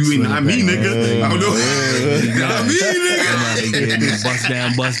 I know you ain't not me, nigga. I don't know. Not me, nigga. Bust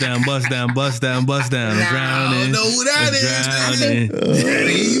down. I'm drowning. I don't know who that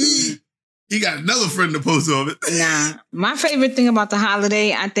is. He got another friend in the post office. Nah, my favorite thing about the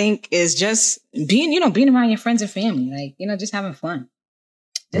holiday, I think, is just being around your friends and family. Like, just having fun.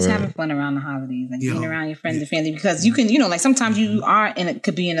 Just having fun around the holidays. Like, being around your friends and family. Because you can, like, sometimes you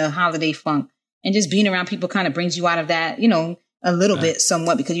could be in a holiday funk. And just being around people kind of brings you out of that, a little bit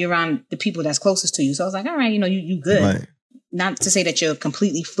somewhat, because you're around the people that's closest to you. So I was like, all right, you good. Right. Not to say that you're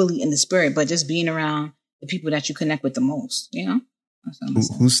completely, fully in the spirit, but just being around the people that you connect with the most,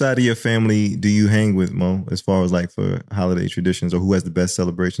 Whose side of your family do you hang with, Mo, as far as like for holiday traditions, or who has the best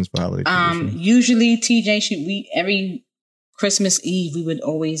celebrations for holiday traditions? Usually TJ, every Christmas Eve we would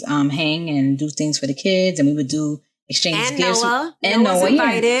always hang and do things for the kids, and we would do exchange gifts. Noah's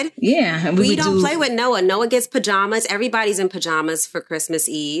invited. Yeah. And we don't play with Noah. Noah gets pajamas. Everybody's in pajamas for Christmas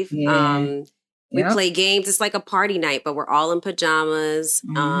Eve. Yeah. We play games. It's like a party night, but we're all in pajamas.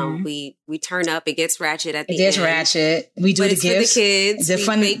 We turn up. It gets ratchet at the end. It gets ratchet. We do the gifts. For the kids.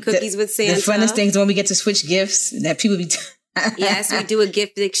 We make cookies with Santa. The funnest things when we get to switch gifts that people be... Yes, we do a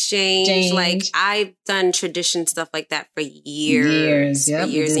gift exchange. Like, I've done tradition stuff like that for years.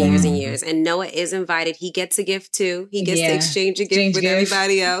 Years. And Noah is invited. He gets a gift too. He gets to exchange a gift with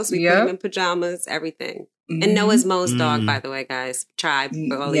everybody else. We put him in pajamas, everything. And Noah's Mo's dog, by the way, guys. Tribe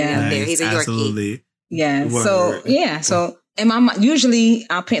for all you out there. He's a Yorkie. Absolutely. Yeah. So, and my mom, usually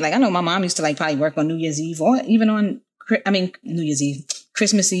I'll pay, like, I know my mom used to like probably work on New Year's Eve or even on, New Year's Eve,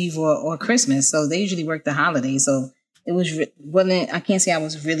 Christmas Eve or Christmas. So they usually work the holidays. So it wasn't, I can't say I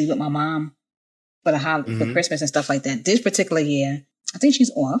was really with my mom for the for Christmas and stuff like that. This particular year, I think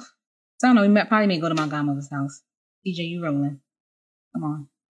she's off. So I don't know, we probably may go to my godmother's house. DJ, you rolling. Come on.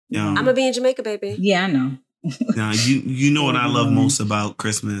 I'm gonna be in Jamaica, baby. Yeah, I know. Now, you know what I love most about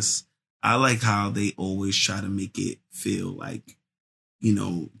Christmas? I like how they always try to make it feel like, you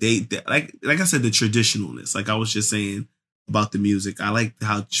know, they like I said, the traditionalness. Like I was just saying about the music. I like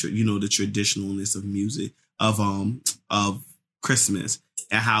how the traditionalness of music of Christmas,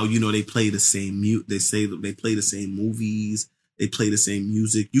 and how, you know, they play the same they play the same movies, they play the same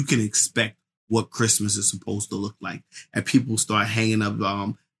music. You can expect what Christmas is supposed to look like, and people start hanging up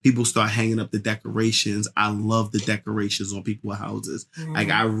the decorations. I love the decorations on people's houses. Like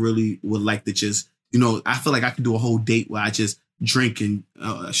I really would like to just, you know, I feel like I could do a whole date where I just drink and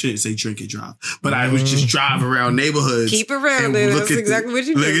I shouldn't say drink and drive, but I would just drive around neighborhoods. Keep around there. That's exactly what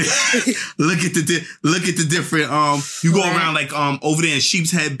you do. Look at the different you go around like over there in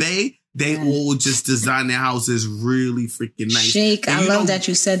Sheep's Head Bay. They all just design their houses really freaking nice. Shake, I love that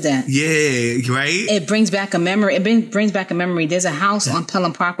you said that. Yeah, right? It brings back a memory. Brings back a memory. There's a house on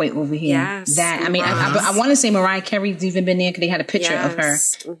Pelham Parkway over here. Yes. That, I mean, I want to say Mariah Carey's even been there because they had a picture of her.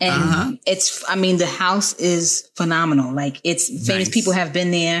 And the house is phenomenal. Like, it's famous people have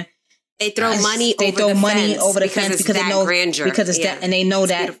been there. They throw money over the fence because they know grandeur. Because it's that, and they know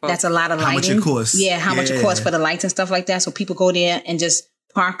that beautiful. That's a lot of lighting. How much it costs. Yeah, how much it costs for the lights and stuff like that. So people go there and just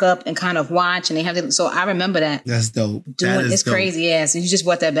park up and kind of watch, and they have so I remember that. That's dope. It's dope. Crazy, yeah. So you just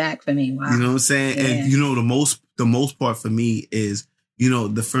brought that back for me. Wow. You know what I'm saying? Yeah. And you know, the most part for me is, you know,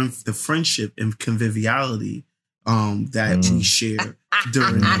 the friendship and conviviality that we share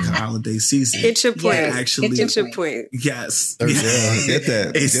during the holiday season. Hit your point. Actually, hit your point. Yes. Yeah, get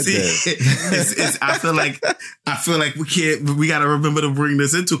that. It's, I feel like we got to remember to bring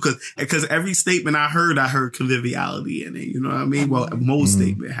this into, because every statement I heard conviviality in it. You know what I mean? Well, most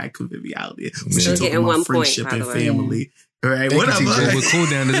statement had conviviality. Still getting 1 point, friendship and family. Right, whatever. There's a cool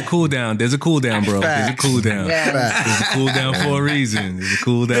down, bro. There's a cool down. There's a cool down. Yeah. There's a cool down for a reason.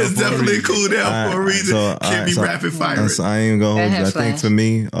 It's definitely a cool down for a reason. Can't be rapid fire. So I ain't gonna hold you. I think for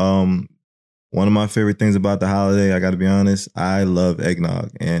me, one of my favorite things about the holiday, I got to be honest, I love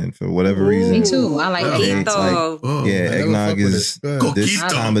eggnog, and for whatever reason, me too. I like eggnog. Eggnog is this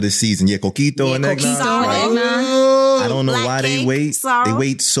time of the season. Yeah, coquito and eggnog. I don't know why they wait. They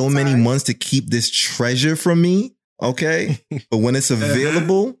wait so many months to keep this treasure from me. Okay, but when it's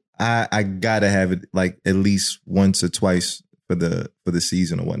available, I gotta have it like at least once or twice for the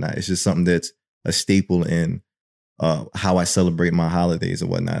season or whatnot. It's just something that's a staple in how I celebrate my holidays or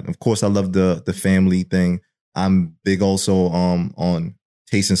whatnot. Of course, I love the family thing. I'm big also on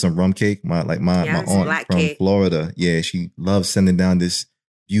tasting some rum cake. My aunt from Florida, yeah, she loves sending down this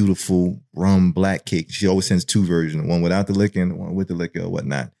beautiful rum black cake. She always sends 2 versions, one without the liquor and one with the liquor or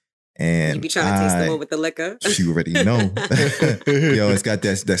whatnot. And you be trying to taste the one with the liquor. You already know. Yo, it's got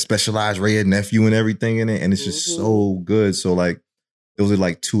that specialized red nephew and everything in it, and it's just so good. So like, those are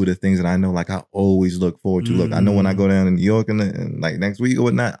like 2 of the things that I know, like I always look forward to. Look, I know when I go down in New York and like next week or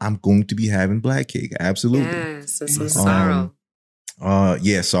whatnot, I'm going to be having black cake. Absolutely. Yes, and some sorrow.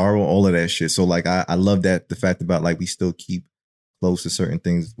 Sorrow, all of that shit. So like, I love that, the fact about like we still keep close to certain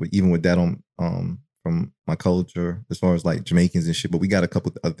things, even with that from my culture, as far as like Jamaicans and shit, but we got a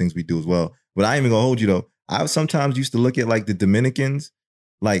couple other things we do as well. But I ain't even gonna hold you though. I sometimes used to look at like the Dominicans,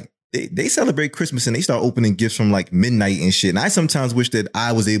 like they celebrate Christmas and they start opening gifts from like midnight and shit. And I sometimes wish that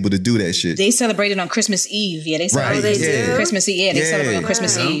I was able to do that shit. They celebrated on Christmas Eve. Yeah, they celebrate Christmas Eve. Yeah, they celebrate on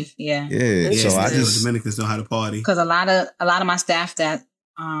Christmas Eve. Yeah. So Dominicans know how to party. Because a lot of my staff that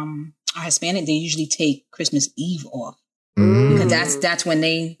are Hispanic, they usually take Christmas Eve off. Because that's when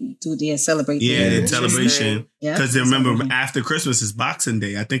they do their celebration. Yeah, their celebration. Because remember, after Christmas is Boxing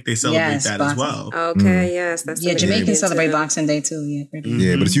Day. I think they celebrate that as well. Okay, yes, that's Jamaicans celebrate Boxing Day too. Yeah,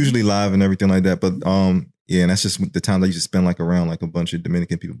 yeah, but it's usually live and everything like that. But and that's just the time that you used to spend like around like a bunch of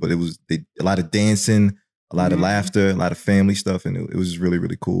Dominican people. But it was a lot of dancing, a lot of laughter, a lot of family stuff, and it was really,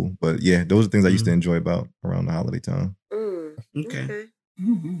 really cool. But yeah, those are things I used to enjoy about around the holiday time. Okay.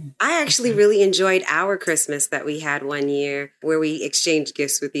 I actually really enjoyed our Christmas that we had one year where we exchanged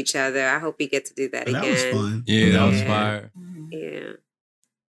gifts with each other. I hope we get to do that again. That was fun. Yeah, that was fire. Yeah.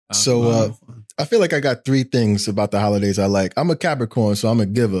 So I feel like I got 3 things about the holidays I like. I'm a Capricorn, so I'm a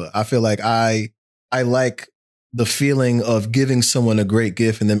giver. I feel like I like the feeling of giving someone a great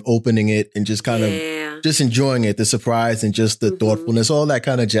gift and then opening it and just kind of just enjoying it, the surprise and just the thoughtfulness, all that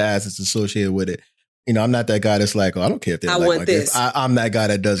kind of jazz that's associated with it. You know, I'm not that guy that's like, oh, I don't care if they like my gift. I'm that guy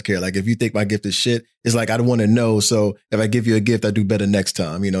that does care. Like, if you think my gift is shit, it's like, I don't want to know. So if I give you a gift, I do better next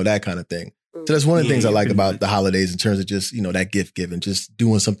time, you know, that kind of thing. So that's one of the things I like about the holidays in terms of just, you know, that gift giving, just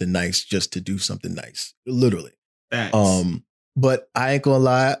doing something nice just to do something nice, literally. But I ain't gonna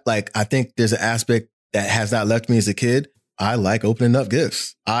lie. Like, I think there's an aspect that has not left me as a kid. I like opening up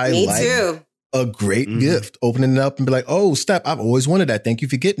gifts. Me too. A great gift, opening it up and be like, oh, snap, I've always wanted that. Thank you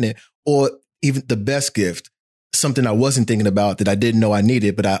for getting it. Or even the best gift, something I wasn't thinking about that I didn't know I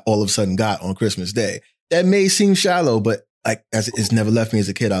needed, but I all of a sudden got on Christmas Day. That may seem shallow, but like as it's never left me as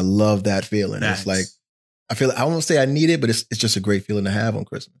a kid. I love that feeling. It's like, I feel, I won't say I need it, but it's just a great feeling to have on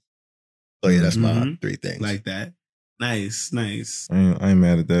Christmas. So yeah, that's my 3 things. Like that. Nice. I ain't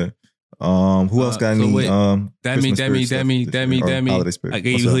mad at that. Who else got any? I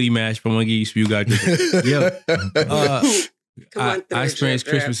gave you hoodie mash, but I'm gonna give you spew guy. I experienced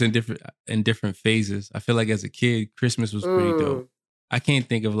Christmas in different phases. I feel like as a kid, Christmas was pretty dope. I can't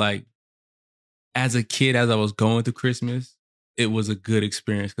think of like as a kid as I was going through Christmas, it was a good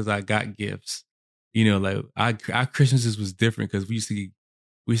experience because I got gifts. You know, like our Christmases was different because we used to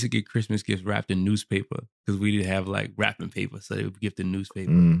get Christmas gifts wrapped in newspaper because we didn't have like wrapping paper, so they would gift in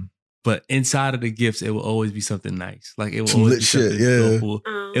newspaper. But inside of the gifts, it will always be something nice. Like it will always be something beautiful.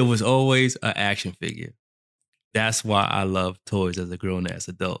 It was always an action figure. That's why I love toys as a grown ass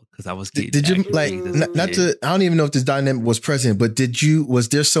adult because I was getting. Did you like not to? I don't even know if this dynamic was present, but was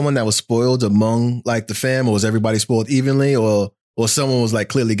there someone that was spoiled among like the fam, or was everybody spoiled evenly, or someone was like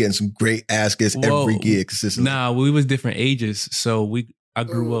clearly getting some great ass gifts every year consistently? Nah, we was different ages, so I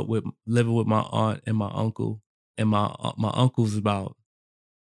grew up living with my aunt and my uncle, and my uncle's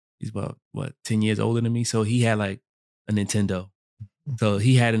he's about 10 years older than me, so he had like a Nintendo. So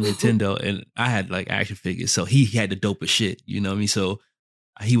he had a Nintendo and I had like action figures. So he had the dopest shit, you know what I mean? So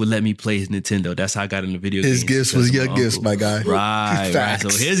he would let me play his Nintendo. That's how I got into video games. His gifts was your gifts, my guy. Right. So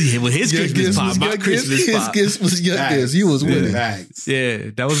his Christmas pop, my Christmas pop. His gifts was your gifts. You was winning.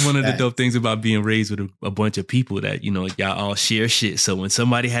 Yeah, that was one of the dope things about being raised with a bunch of people that, you know, y'all all share shit. So when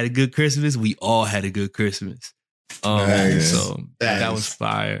somebody had a good Christmas, we all had a good Christmas. So that was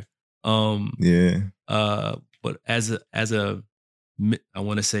fire. But as a I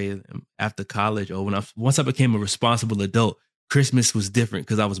want to say after college or once I became a responsible adult, Christmas was different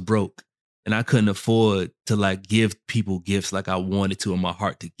because I was broke and I couldn't afford to like give people gifts like I wanted to in my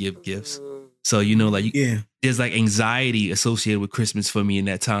heart to give gifts. So, you know, like there's like anxiety associated with Christmas for me in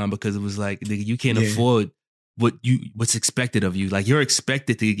that time because it was like you can't afford what's expected of you. Like you're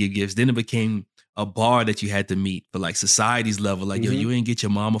expected to give gifts. Then it became a bar that you had to meet for like society's level. Like, yo, you ain't get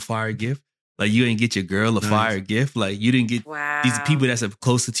your mom a fire gift. Like you ain't get your girl a fire gift. Like you didn't get these people that's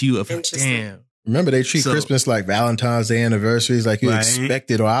closer to you. Damn. Remember, they treat Christmas like Valentine's Day anniversaries. Like you're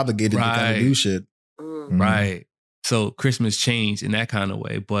expected or obligated to kind of do shit. Right. So Christmas changed in that kind of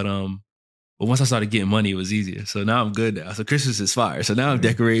way. But once I started getting money, it was easier. So now I'm good now. So Christmas is fire. So now I'm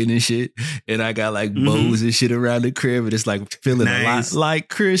decorating and shit. And I got like bows and shit around the crib. And it's like feeling a lot like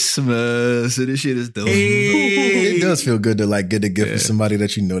Christmas. So this shit is dope. It does feel good to like get a gift for somebody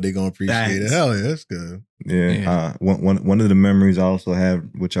that you know they're going to appreciate it. Hell yeah, that's good. Yeah. One of the memories I also have,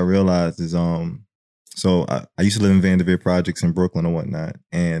 which I realized is, so I used to live in Vanderveer Projects in Brooklyn and whatnot.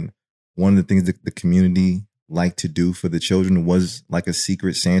 And one of the things that the community liked to do for the children was like a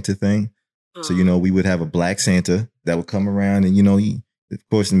secret Santa thing. So, you know, we would have a black Santa that would come around and, you know, of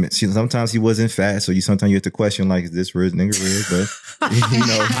course, sometimes he wasn't fat. So sometimes you have to question, like, is this Riz, nigga Riz? But, you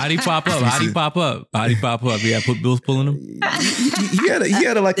know. How'd he pop up? Yeah, Bill's pulling him? He had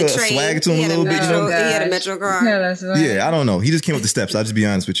a swag to him a little bit. You know? He had a Metro car. Yeah, that's right. Yeah, I don't know. He just came up the steps. I'll just be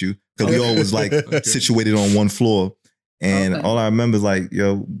honest with you. Because we all was like situated on one floor. And all I remember is like,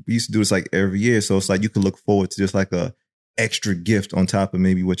 yo, we used to do this like every year. So it's like you could look forward to just like a extra gift on top of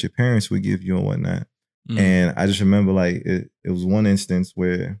maybe what your parents would give you and whatnot. And I just remember like it was one instance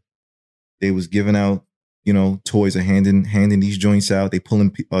where they was giving out, you know, toys or handing these joints out. They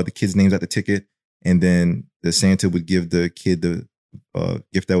pulling the kids' names out the ticket, and then the Santa would give the kid the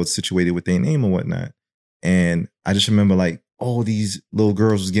gift that was situated with their name or whatnot. And I just remember like all these little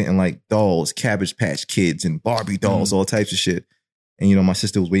girls was getting like dolls, Cabbage Patch Kids and Barbie dolls, all types of shit. And, you know, my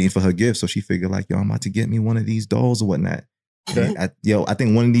sister was waiting for her gift. So she figured like, yo, I'm about to get me one of these dolls or whatnot. Okay. I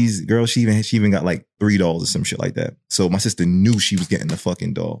think one of these girls, she even got like 3 dolls or some shit like that. So my sister knew she was getting the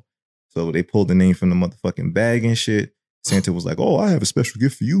fucking doll. So they pulled the name from the motherfucking bag and shit. Santa was like, oh, I have a special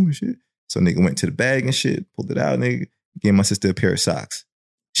gift for you and shit. So nigga went to the bag and shit, pulled it out, nigga, gave my sister a pair of socks.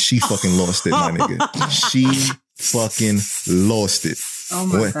 She fucking lost it, my nigga. She fucking lost it. Oh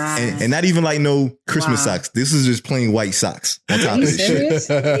my God. And not even like no Christmas socks. This is just plain white socks on top of this shit.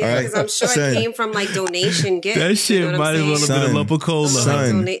 Yeah, because I'm sure it came from like donation gifts. That shit you know might as well have been a lump of cola.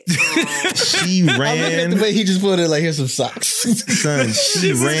 Son, she ran. I'm looking at the way he just put it like, here's some socks. Son,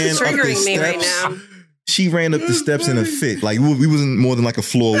 she ran up the triggering me right steps. now. She ran up the steps in a fit. Like we wasn't more than like a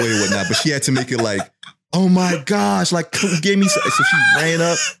floor away or whatnot, but she had to make it like, oh my gosh, like gave me. So she ran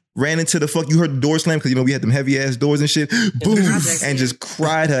up, ran into the fuck. You heard the door slam because we had them heavy ass doors and shit. Boom, and just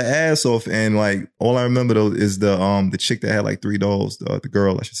cried her ass off. And like all I remember though is the chick that had like 3 dolls, the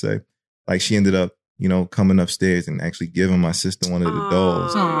girl I should say. Like she ended up coming upstairs and actually giving my sister one of the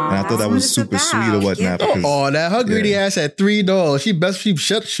dolls. And I thought that was super sweet or whatnot. That her greedy ass had 3 dolls. She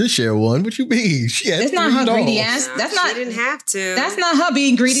should share one. What you mean? She had it's not her greedy ass. That's not. She didn't have to. That's not her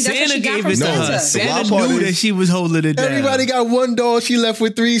being greedy. That's what she got from Santa. Santa knew that she was holding it down. Everybody got 1 doll. She left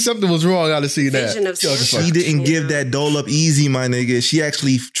with 3. Something was wrong. I gotta see that. She didn't give that doll up easy, my nigga. She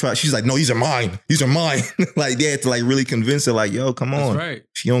actually tried. She's like, no, these are mine. These are mine. Like they had to like really convince her. Like, yo, come on. That's right.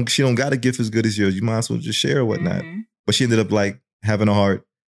 She don't got a gift as good as yours. You might as well just share or whatnot. But she ended up like having a heart,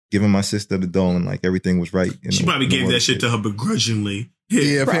 giving my sister the doll, and like everything was right. She probably gave that shit to her begrudgingly.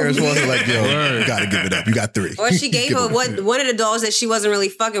 Yeah, parents wasn't like, yo, you gotta give it up. You got 3. Or she gave her one of the dolls that she wasn't really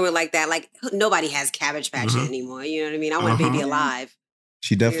fucking with like that. Like nobody has Cabbage Patch anymore. You know what I mean? I want Baby Alive.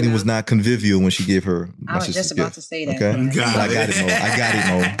 She definitely was not convivial when she gave her. I was just about to say that. Okay,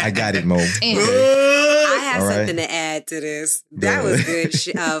 I got it, Mo. I have something to add to this. That was good,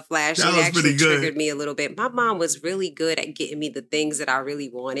 Flash. It actually triggered me a little bit. My mom was really good at getting me the things that I really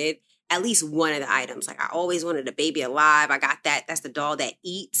wanted. At least one of the items. Like I always wanted a Baby Alive. I got that. That's the doll that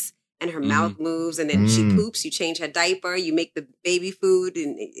eats and her mouth moves. And then she poops. You change her diaper. You make the baby food.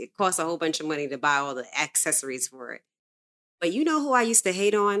 And it costs a whole bunch of money to buy all the accessories for it. But you know who I used to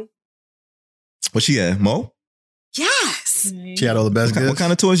hate on? What she had, Mo? Yes. She had all the best gifts. What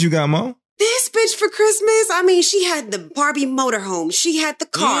kind of toys you got, Mo? This bitch for Christmas, I mean, she had the Barbie motorhome. She had the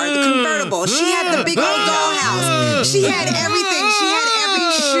car, the convertible. She had the big old dollhouse. She had everything. She had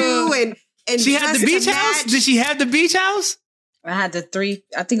every shoe and she had the beach house? Did she have the beach house? I had the 3,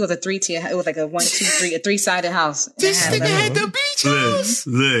 I think it was a 3-tier. It was like a 1, 2, 3, a 3-sided house. This nigga had the beach house.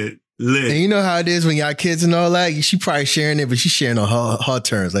 Lit. And you know how it is when y'all kids and all that? She probably sharing it, but she's sharing on her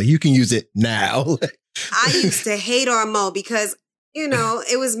terms. Like, you can use it now. I used to hate on Mo because,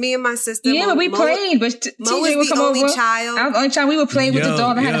 it was me and my sister. Yeah, but we played. But Mo was the only child. I was the only child. We would play with the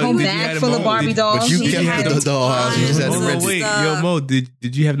doll that had a whole bag full of Barbie dolls. But you kept the dollhouse. You just had to rent it. Yo, Mo,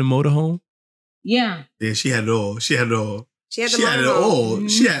 did you have the motorhome? Yeah. Yeah, she had it all. She had it all. She had She had it all.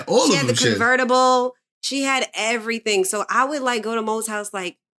 She had all of them. She had the convertible. She had everything. So I would like go to Mo's house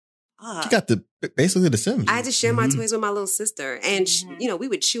like, she got basically the Sims. I had to share my toys with my little sister. And, we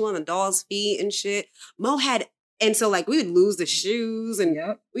would chew on the doll's feet and shit. Mo had, and so like we would lose the shoes and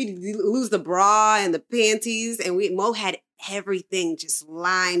we'd lose the bra and the panties. And Mo had everything just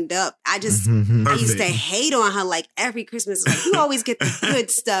lined up. I used to hate on her like every Christmas. Like, you always get the good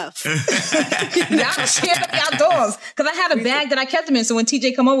stuff. Y'all shared up y'all dolls. Because I had a bag that I kept them in. So when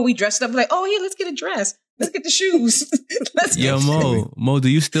TJ come over, we dressed up like, oh, yeah, let's get a dress. Let's get the shoes. Yo, Mo, do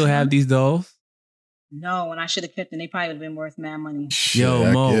you still have these dolls? No, and I should have kept them. They probably would have been worth mad money.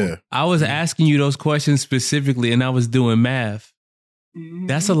 Yo, Mo, I was asking you those questions specifically, and I was doing math.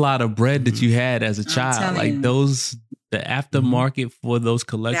 That's a lot of bread that you had as a child. Like the aftermarket for those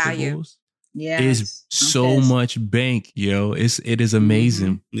collectibles is so much bank, yo. It is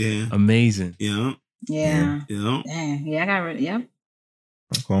amazing. Yeah. Amazing. Yeah. Yeah. Yeah. Dang. Yeah, I got rid of Yep.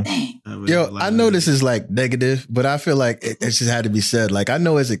 Okay. Yo, I know this is like negative, but I feel like it just had to be said. Like, I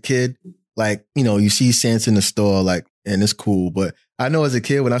know as a kid, like, you see Santa in the store, like, and it's cool. But I know as a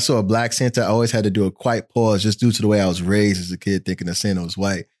kid, when I saw a black Santa, I always had to do a quiet pause just due to the way I was raised as a kid, thinking that Santa was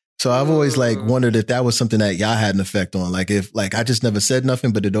white. So I've always like wondered if that was something that y'all had an effect on. Like, if like I just never said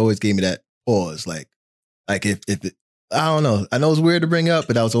nothing, but it always gave me that pause. Like if it, I don't know. I know it's weird to bring up,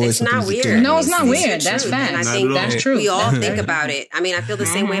 but that was always it's not weird. No, it's not weird. That's fact. And I think that's true. We all think about it. I mean, I feel the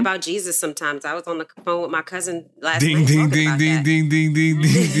same way about Jesus sometimes. I was on the phone with my cousin last night. Ding.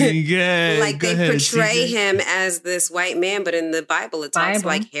 Yeah. Like they portray him as this white man, but in the Bible it talks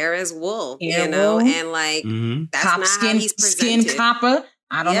like hair as wool, and like that's copper not skin, how he's presented. Skin copper.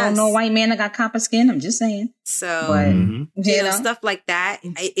 I don't know no white man that got copper skin. I'm just saying. So, but, stuff like that,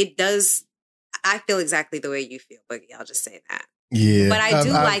 it does. I feel exactly the way you feel, but I'll just say that. Yeah. But I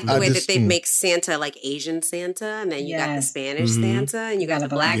do like the way that they make Santa like Asian Santa, and then you got the Spanish Santa, and you got the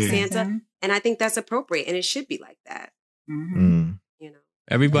black Santa. And I think that's appropriate, and it should be like that.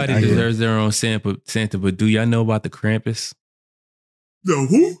 Everybody deserves their own Santa, but do y'all know about the Krampus? The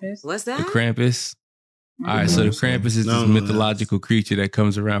who? What's that? The Krampus. All right, so the Krampus is this mythological creature that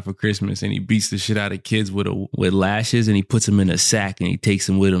comes around for Christmas, and he beats the shit out of kids with lashes, and he puts them in a sack, and he takes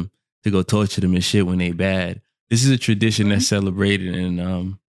them with him to go torture them and shit when they bad. This is a tradition that's celebrated in,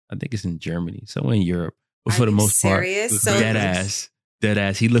 I think it's in Germany, somewhere in Europe. But for the most part, dead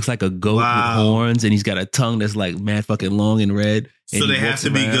ass. He looks like a goat with horns, and he's got a tongue that's like mad fucking long and red. So they have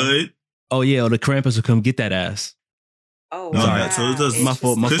to be good? Oh yeah, the Krampus will come get that ass. Oh, no, wow. So it does. My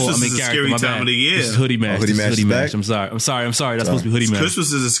fault. Christmas is a character, scary my time bad. of the year. This is Hoodie Mash. Hoodie Mash is back? I'm sorry. That's supposed to be Hoodie Mash.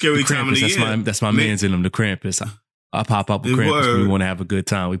 Christmas is a scary time of the year. That's my man's in them, the Krampus. I pop up with Krampus when we want to have a good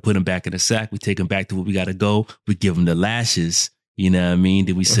time. We put him back in the sack. We take him back to where we got to go. We give him the lashes. You know what I mean?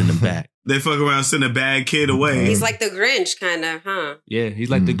 Then we send him back. They fuck around, send a bad kid away. He's like the Grinch, kind of, huh? Yeah, he's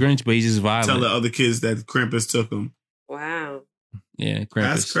like the Grinch, but he's just violent. Tell the other kids that Krampus took him. Wow. Yeah, Krampus.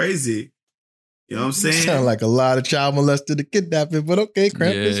 That's crazy. You know what I'm saying? Sound like a lot of child molested and kidnapping, but okay,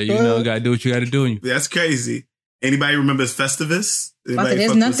 Krampus. Yeah, you know, gotta do what you gotta do. That's crazy. Anybody remembers Festivus? Okay,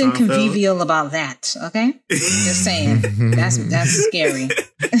 there's nothing convivial about that. Okay, just saying that's scary.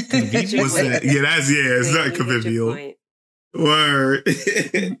 What's that? It's not convivial. Word.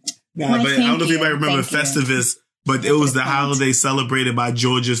 Nah, but I don't know if anybody remember Festivus, but it was the holiday celebrated by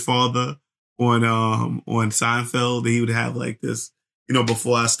George's father on Seinfeld. He would have like this, you know,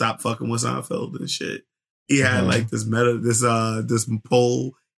 before I stopped fucking with Seinfeld and shit. He had like this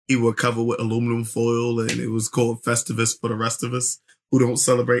pole he would cover with aluminum foil, and it was called Festivus for the rest of us who don't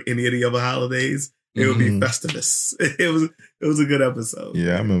celebrate any of the other holidays. It would be Festivus. It was a good episode.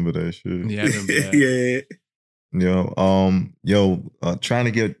 Yeah, I remember that shit. Yeah, I remember that. Yeah. Trying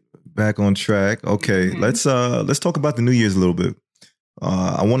to get back on track. Okay, let's talk about the New Year's a little bit.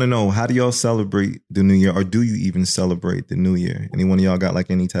 I want to know, how do y'all celebrate the New Year, or do you even celebrate the New Year? Any one of y'all got like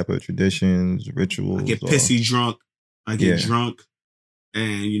any type of traditions, rituals? I get pissy drunk. I get drunk,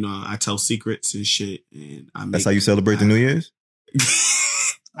 and you know I tell secrets and shit. And that's how you celebrate the New Year's?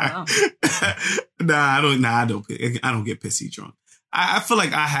 Wow. I don't get pissy drunk. I feel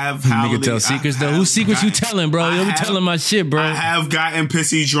like I have holiday. Nigga tell secrets though. Whose secrets you telling, bro? You be telling my shit, bro. I have gotten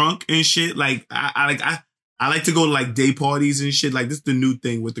pissy drunk and shit. Like I like to go to like day parties and shit. Like this is the new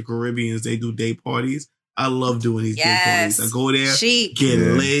thing with the Caribbeans. They do day parties. I love doing these day parties. I go there, get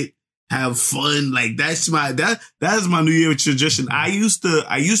lit, have fun. Like that is my New Year tradition. I used to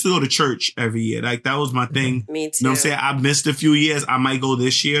go to church every year. Like that was my thing. Me too. You know what I'm saying? I missed a few years. I might go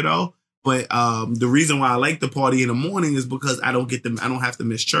this year though. But the reason why I like the party in the morning is because I don't have to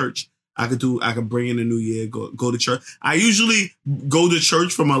miss church. I could bring in the New Year, go to church. I usually go to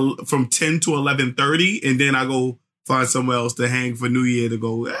church from 10 to 11:30, and then I go find somewhere else to hang for New Year to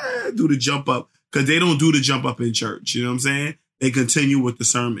go do the jump up, because they don't do the jump up in church. You know what I'm saying? They continue with the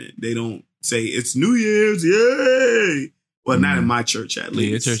sermon. They don't say it's New Year's, yay! Well, not in my church at least. Yeah,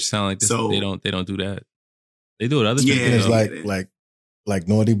 your church sound like this. So, they don't do that. They do it other churches. Yeah, like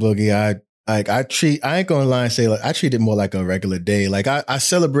Naughty Boogie. I ain't gonna lie and say, like, I treat it more like a regular day. Like I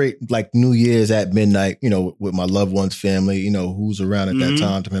celebrate like New Year's at midnight, you know, with my loved one's family, you know, who's around at that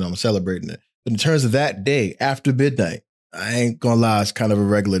time, depending on I'm celebrating it. But in terms of that day after midnight, I ain't gonna lie, it's kind of a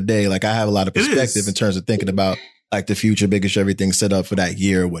regular day. Like I have a lot of perspective in terms of thinking about like the future, making sure everything's set up for that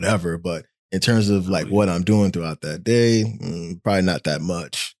year or whatever. But in terms of like what I'm doing throughout that day, probably not that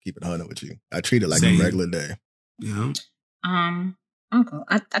much. Keep it 100 with you. I treat it like a regular day. Yeah. Uncle,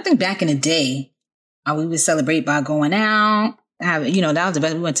 I think back in the day, we would celebrate by going out. That was the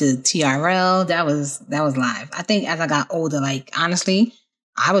best. We went to TRL. That was live. I think as I got older, like honestly,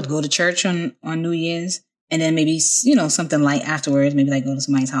 I would go to church on New Year's, and then maybe something light afterwards. Maybe like go to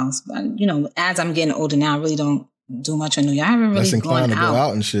somebody's house. But as I'm getting older now, I really don't do much on New Year. I haven't really gone to go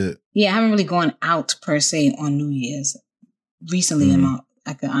out and shit. Yeah, I haven't really gone out per se on New Year's recently.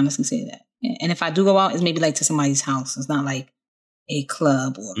 I could honestly say that. Yeah. And if I do go out, it's maybe like to somebody's house. It's not like a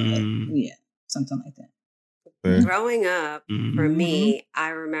club or something like that. Growing up, for me, I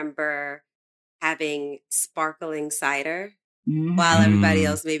remember having sparkling cider while everybody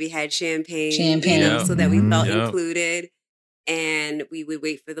else maybe had champagne. So that we felt included. And we would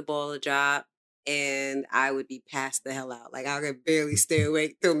wait for the ball to drop, and I would be passed the hell out. Like I could barely stay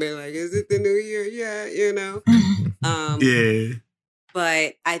awake till midnight. Like, is it the New Year? Yeah, yeah.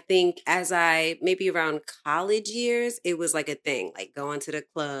 But I think maybe around college years, it was like a thing, like going to the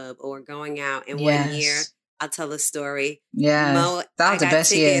club or going out. And 1 year, I'll tell a story. Yeah, that was the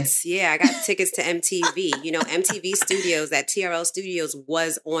best tickets. Year. Yeah, I got tickets to MTV. MTV Studios, that TRL Studios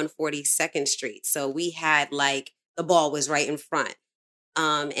was on 42nd Street. So we had like, the ball was right in front.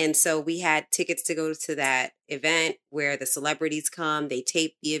 And so we had tickets to go to that event where the celebrities come. They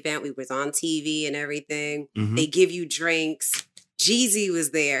tape the event. We was on TV and everything. They give you drinks. Jeezy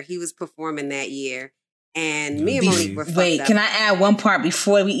was there. He was performing that year. And me and Monique were fucked up. Can I add one part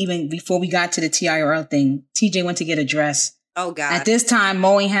before we got to the TRL thing? TJ went to get a dress. Oh, God. At this time,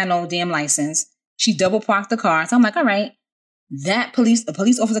 Mo ain't had no damn license. She double parked the car. So I'm like, all right. A police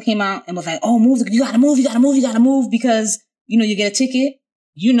officer came out and was like, oh, move. You gotta move because, you get a ticket.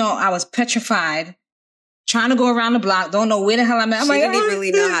 I was petrified trying to go around the block, don't know where the hell I'm at. I'm she didn't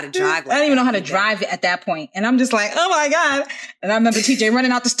really know how to drive. I didn't even know how to drive it at that point. And I'm just like, oh my God. And I remember TJ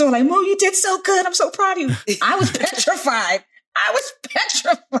running out the store like, Mo, you did so good. I'm so proud of you. I was petrified.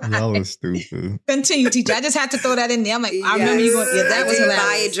 Y'all was stupid. Continue, TJ. I just had to throw that in there. I'm like, I remember you going, yeah, that was hilarious.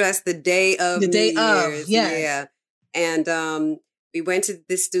 Buy a dress the day of New Year's. Yeah. And we went to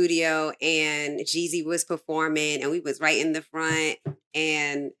the studio and Jeezy was performing and we was right in the front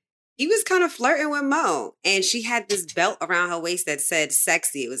and he was kind of flirting with Mo. And she had this belt around her waist that said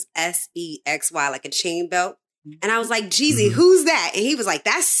sexy. It was SEXY, like a chain belt. And I was like, Jeezy, who's that? And he was like,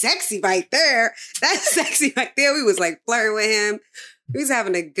 that's sexy right there. That's sexy right there. We was like flirting with him. We was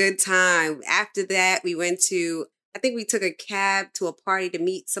having a good time. After that, we went to, I think we took a cab to a party to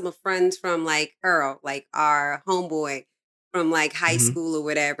meet some of friends from like Earl, like our homeboy from like high school or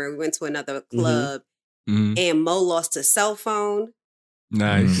whatever. We went to another club and Mo lost his cell phone.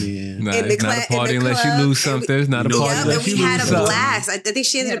 Nice. Yeah. Nice. It's not a party unless you lose something. It's not a party unless you lose something. We had a blast. I think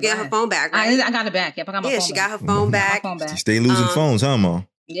she ended up getting her phone back, right? I got it back. Yep, I got my phone back. She got her phone back. She stay losing phones, huh, Mo?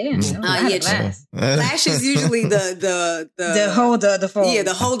 Yeah. Flash is usually the holder of the phone. Yeah,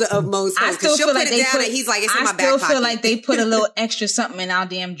 the holder of Mo's phone. I still feel like they put, he's like, it's in my back I still pocket. feel like they put a little extra something in our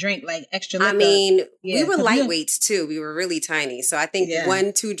damn drink, like extra liquor. I mean, we were lightweights too. We were really tiny. So I think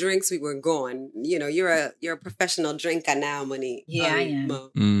 1-2 drinks, we were gone. You know, you're a professional drinker now, Money. Yeah, I am.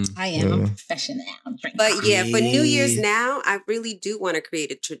 Mo. I am a professional drinker. But yeah, for New Year's now, I really do want to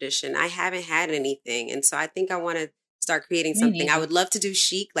create a tradition. I haven't had anything. And so I think I want to start creating something. I would love to do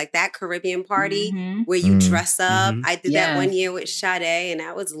chic, like that Caribbean party where you dress up. I did that one year with Sade and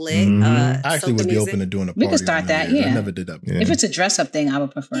that was lit. I actually would be open to doing a party. We could start that, yeah. I never did that before. If it's a dress up thing, I would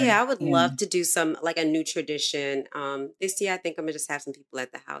prefer. Yeah, I would love to do some, like a new tradition. This year, I think I'm going to just have some people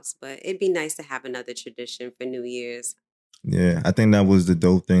at the house, but it'd be nice to have another tradition for New Year's. Yeah, I think that was the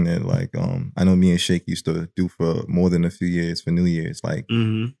dope thing that like, I know me and Shake used to do for more than a few years for New Year's, like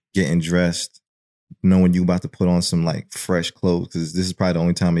getting dressed, knowing you about to put on some like fresh clothes, because this is probably the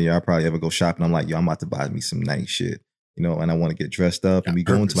only time of year I probably ever go shopping. I'm like, yo, I'm about to buy me some nice shit, you know, and I want to get dressed up and we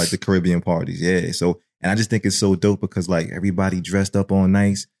go into like the Caribbean parties. Yeah. So, and I just think it's so dope because like everybody dressed up all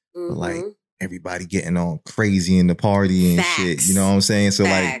nice, but like everybody getting all crazy in the party and shit. You know what I'm saying? So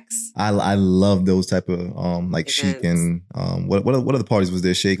like, I love those type of like events. Chic and what other parties was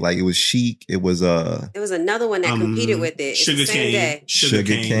there? Shake, like it was chic. It was there was another one that competed with it. Sugar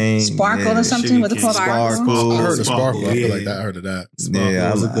cane, Sparkle or something. Was it called Sparkle? I heard of Sparkle. I feel like that. I heard of that.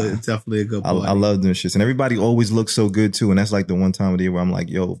 Sparkle was definitely a good party. I love them shits, and everybody always looks so good too. And that's like the one time of the year where I'm like,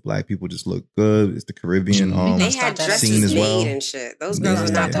 yo, black people just look good. It's the Caribbean they had dresses as well and shit. Those girls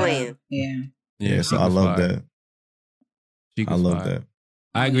are not playing. Yeah, so I love that. I love that.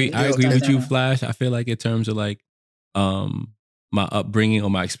 I agree with you, Flash. I feel like in terms of like my upbringing or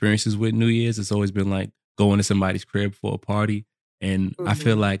my experiences with New Year's, it's always been like going to somebody's crib for a party. And I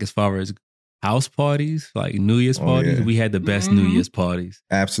feel like as far as house parties, like New Year's parties, we had the best New Year's parties.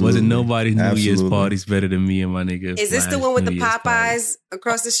 Absolutely. Wasn't nobody's New Year's parties better than me and my nigga. Is this the one with the Popeyes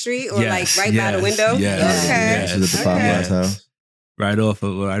across the street or like right by the window? Yes. This is at the Popeyes house. Right off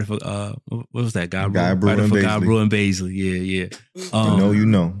of what was that? Guy Brew and Baisley. Yeah. You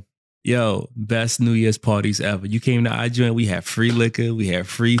know. Yo, best New Year's parties ever. You came to our joint, we had free liquor, we had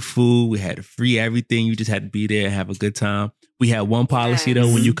free food, we had free everything. You just had to be there and have a good time. We had one policy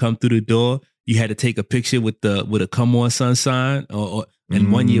though, when you come through the door, you had to take a picture with a come on sun sign.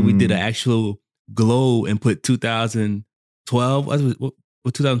 And 1 year we did an actual globe and put 2012.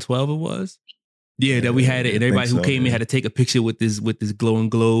 What 2012 it was? Yeah, that we had it, and everybody who came in had to take a picture with this glowing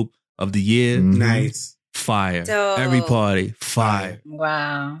globe of the year. Nice, fire. Dope. Every party, fire.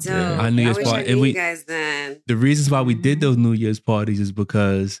 Wow. Yeah. Our New Year's party, and you guys then. The reasons why we did those New Year's parties is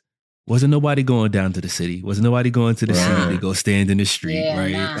because wasn't nobody going down to the city. Wasn't nobody going to the city to go stand in the street,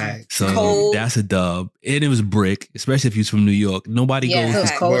 right? Nah. So cold. that's a dub. And it was brick, especially if you was from New York. Nobody goes. It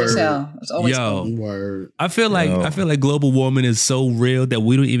was cold as hell. It was always cold. Word. I feel like global warming is so real that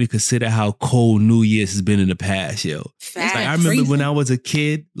we don't even consider how cold New Year's has been in the past, yo. Facts. Like I remember when I was a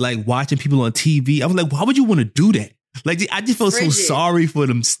kid, like watching people on TV. I was like, why would you want to do that? Like I just felt so sorry for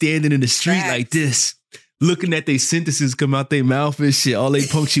them standing in the street like this, looking at their sentences come out their mouth and shit, all they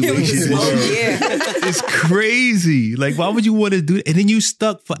punctuations. It's crazy. Like, why would you want to do it? And then you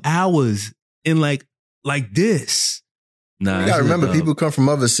stuck for hours in like this. Nah, you gotta remember, people come from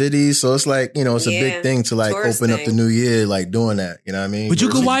other cities, so it's like, you know, it's a big thing to like open up the new year, like doing that. You know what I mean? But you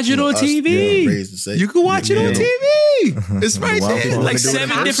can watch it on TV. You can watch it on TV. It's right there. Like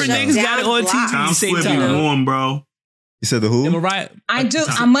 7 different niggas got it on TV at the same time. Warm, bro. You said the who? Am I right? I do.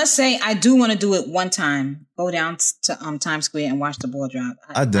 I must say, I do want to do it one time. Go down to Times Square and watch the ball drop.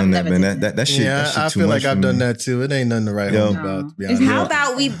 I've done that, man. That shit. Yeah, that shit I too feel much like I've for done me. that too. It ain't nothing to write home about. To be honest. How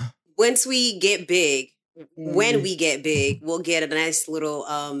about once we get big, when we get big, we'll get a nice little,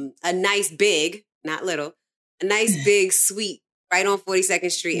 a nice big suite right on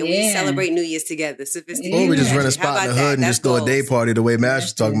 42nd Street, and we celebrate New Year's together. Sophisticated. Or we just rent a spot in the hood and just throw a day party the way Mash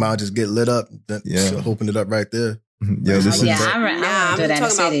was talking about, just get lit up. So open it up right there. Yo, this is I'm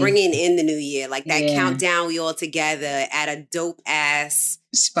talking about bringing in the new year, like that countdown. We all together at a dope ass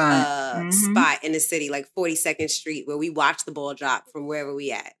spot in the city, like 42nd Street, where we watch the ball drop from wherever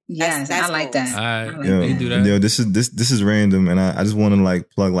we at. That's I like that. They do that. Yo, this is random, and I just want to like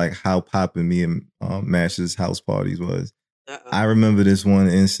plug like how poppin' me and Mash's house parties was. I remember this one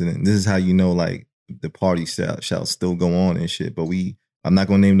incident. This is how you know like the party shall still go on and shit. But I'm not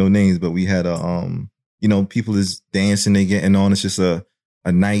gonna name no names, but we had people is dancing, they getting on. It's just a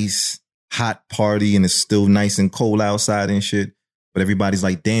nice hot party, and it's still nice and cold outside and shit. But everybody's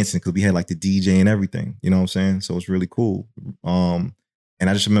like dancing because we had like the DJ and everything. You know what I'm saying? So it's really cool. And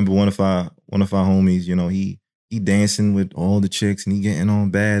I just remember one of our homies. You know, he dancing with all the chicks and he getting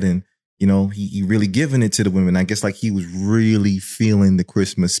on bad, and you know he really giving it to the women. I guess like he was really feeling the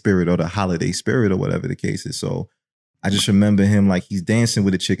Christmas spirit or the holiday spirit or whatever the case is. So I just remember him like he's dancing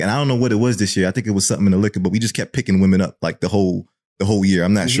with a chick, and I don't know what it was this year. I think it was something in the liquor, but we just kept picking women up like the whole year.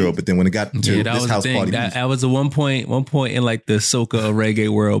 I'm not sure, but then when it got to this house party, that was one point in like the soca or reggae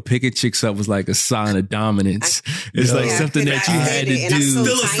world. Picking chicks up was like a sign of dominance. It's like something that you had to do. Still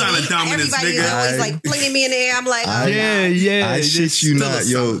a sign of dominance, everybody nigga. Always like flinging me in the air. I'm like, I shit you not,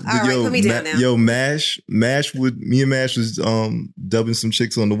 put me down now. Yo, Mash me and Mash was dubbing some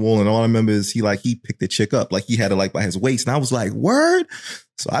chicks on the wall, and all I remember is he picked the chick up, like he had her like by his waist, and I was like, word.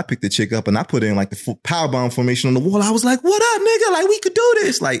 So I picked the chick up and I put her in like the powerbomb formation on the wall. I was like, what up, nigga? Like we could do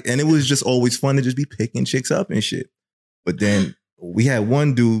this. Like, and it was just always fun to just be picking chicks up and shit. But then we had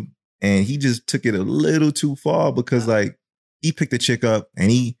one dude and he just took it a little too far because like he picked the chick up and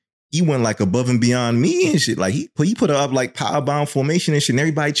he went like above and beyond me and shit. Like he put her up like powerbomb formation and shit, and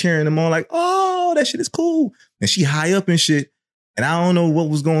everybody cheering him on like, oh, that shit is cool. And she high up and shit. And I don't know what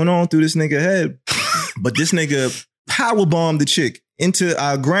was going on through this nigga head, but this nigga powerbombed the chick into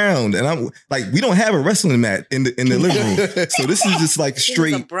our ground, and I'm like, we don't have a wrestling mat in the living room, so this is just like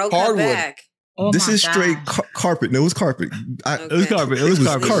straight hardwood. This is straight carpet. No, it was carpet. It was carpet. It was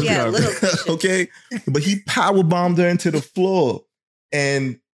carpet. Yeah, okay, but he powerbombed her into the floor,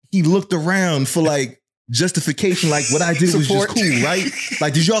 and he looked around for like justification, like what I did was just cool, right?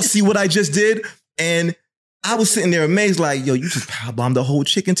 Like, did y'all see what I just did? And I was sitting there amazed, like, yo, you just powerbombed the whole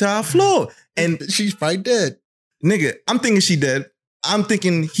chick into our floor, and she's probably dead. Nigga, I'm thinking she dead. I'm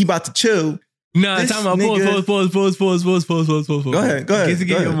thinking he about to chill. Nah, time out. Pause. Go ahead. Just to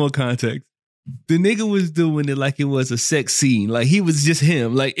give you more context. The nigga was doing it like it was a sex scene. Like he was just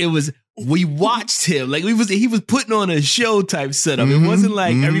him. Like it was, we watched him. Like he was putting on a show type setup. It wasn't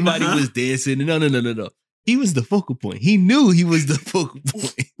like everybody was dancing. No. He was the focal point. He knew he was the focal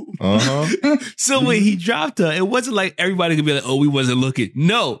point. So when he dropped her, it wasn't like everybody could be like, oh, we wasn't looking.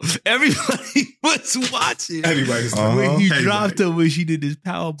 No, everybody was watching. Everybody's when he dropped her, when she did this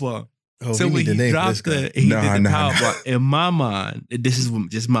power bomb. So when he dropped her, he did the power bomb. In my mind, this is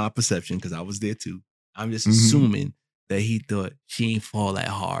just my perception because I was there too. I'm just assuming that he thought she ain't fall that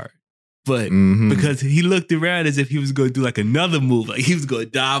hard. But because he looked around as if he was going to do like another move, like he was going to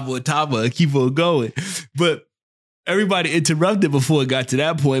dive on top of her and keep on going. But everybody interrupted before it got to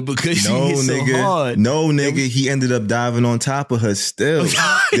that point because she hit so hard. No, nigga, he ended up diving on top of her still.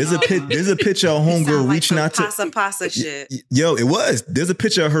 There's a picture of homegirl like reaching out to... Pasa shit. Yo, it was. There's a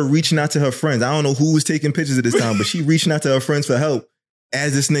picture of her reaching out to her friends. I don't know who was taking pictures at this time, but she reaching out to her friends for help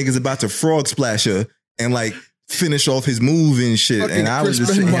as this nigga's about to frog splash her and like... finish off his move and shit. Fucking and I was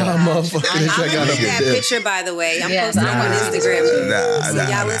just saying, I'm gonna look that picture, by the way. I'm posting it on Instagram.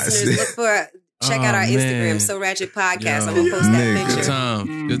 Y'all listeners, check out our Instagram, So Ratchet Podcast. I'm gonna post that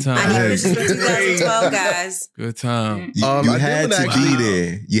picture. Good time. I need pictures from 2012, guys. Good time. You had to be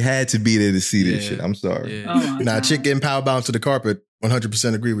there. You had to be there to see this shit. I'm sorry. Yeah. Chick getting power bound to the carpet.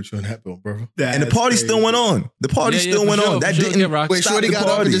 100% agree with you on that, bro. And the party still went on. The party still went on. That didn't. Wait, Shorty got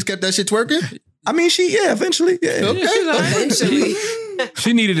up and just kept that shit twerking? I mean, eventually. Yeah. Okay. Eventually.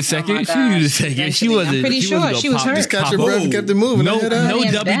 She needed a second. She wasn't. I'm pretty sure she was hurt. Just caught your breath and kept it moving. No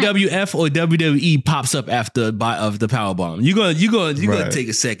WWF or WWE pops up after of the powerbomb. You're gonna take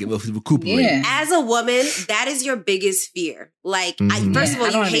a second to recuperate. Yeah. As a woman, that is your biggest fear. Like, first of all,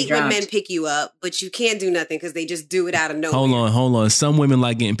 you hate when men pick you up, but you can't do nothing because they just do it out of nowhere. Hold on. Some women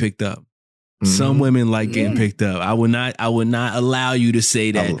like getting picked up. Some women like getting picked up. I would not allow you to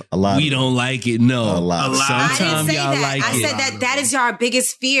say that we don't like it. No. A lot. I Sometimes didn't say y'all that. like I it. said that is our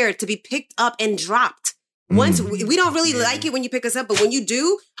biggest fear, to be picked up and dropped. Once we don't really like it when you pick us up, but when you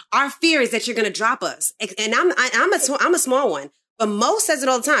do, our fear is that you're going to drop us. And I'm a small one. But Mo says it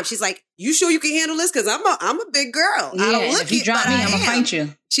all the time. She's like, "You sure you can handle this? Because I'm a big girl. Yeah, I don't look if you it, drop but me, I I'm gonna am." fight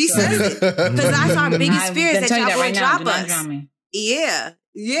you. She says it because that's our biggest fear, is that y'all right gonna now, drop us. drop me. Yeah,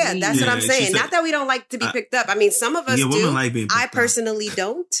 that's what I'm saying. Not that we don't like to be picked up. I mean, some of us do. Women like being picked I personally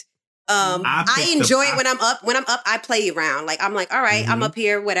don't. I enjoy it when I'm up. When I'm up, I play around. Like I'm like, all right, I'm up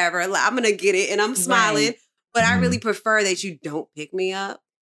here, whatever. I'm gonna get it, and I'm smiling. Right. But I really prefer that you don't pick me up,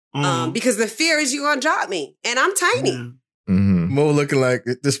 because the fear is you gonna drop me, and I'm tiny. Mo looking like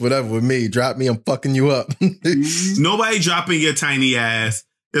this, whatever with me. Drop me, I'm fucking you up. Nobody dropping your tiny ass.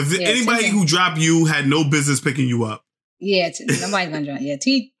 If anybody who dropped you had no business picking you up. Yeah, nobody's gonna drop. Yeah,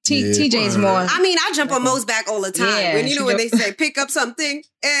 TJ's more. I mean, I jump on Mo's back all the time. Yeah, when they say pick up something,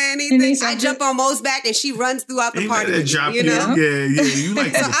 anything, I jump on Mo's back and she runs throughout the party. You know? Yeah. You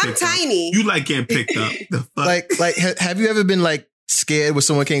like so I'm tiny. Up. You like getting picked up. The fuck? Like, have you ever been like scared when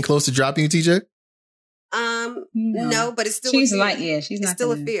someone came close to dropping you, TJ? No, but it's still. She's a fear. like, she's it's not still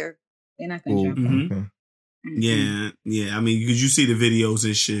gonna, a fear. They're not gonna drop her. Yeah. I mean, because you see the videos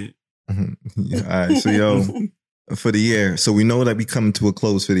and shit. Yeah, all right, so for the year, so we know that we coming to a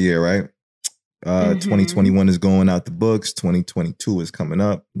close for the year, right? 2021 is going out the books. 2022 is coming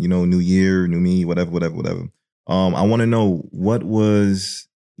up. You know, new year, new me, whatever. I want to know, what was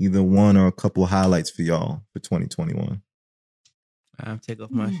either one or a couple of highlights for y'all for 2021? I'll take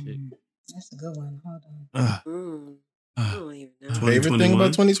off my shit. That's a good one. Hold on. I don't even know. Favorite thing about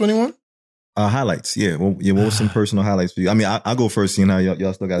 2021? Highlights, yeah. Well, what was some personal highlights for you? I mean, I'll go first, seeing how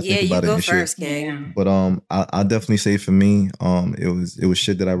y'all still got to think about it. Yeah, and you go first, shit. King. But I'll definitely say for me, it was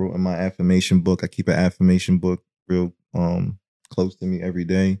shit that I wrote in my affirmation book. I keep an affirmation book real close to me every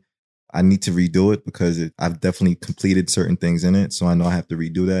day. I need to redo it because I've definitely completed certain things in it, so I know I have to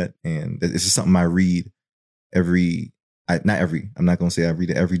redo that. And this is something I read I'm not going to say I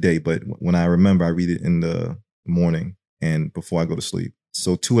read it every day, but when I remember, I read it in the morning and before I go to sleep.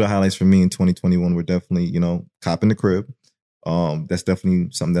 So 2 of the highlights for me in 2021 were definitely, copping the crib. That's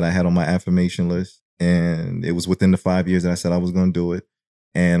definitely something that I had on my affirmation list. And it was within the 5 years that I said I was going to do it.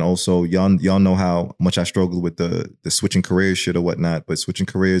 And also, y'all know how much I struggled with the switching careers shit or whatnot, but switching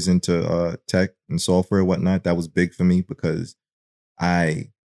careers into tech and software and whatnot, that was big for me because I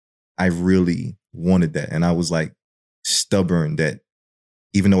really wanted that. And I was like stubborn that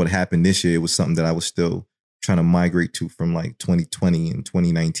even though it happened this year, it was something that I was still trying to migrate to from like 2020 and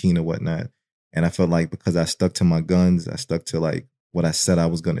 2019 or whatnot. And I felt like because I stuck to my guns, I stuck to like what I said I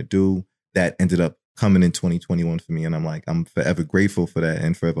was going to do, that ended up coming in 2021 for me. And I'm forever grateful for that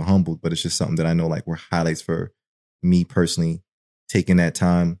and forever humbled. But it's just something that I know like were highlights for me personally, taking that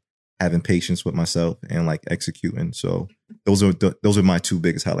time, having patience with myself and like executing. So those are my 2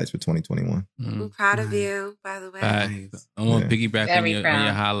 biggest highlights for 2021. I'm proud of you, by the way. I want to piggyback on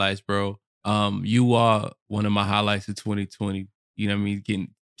your highlights, bro. You are one of my highlights of 2020. You know what I mean?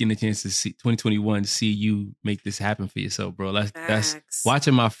 Getting a chance to see 2021, see you make this happen for yourself, bro. That's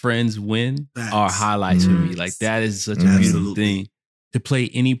watching my friends win are highlights for me. Like that is such a beautiful thing. To play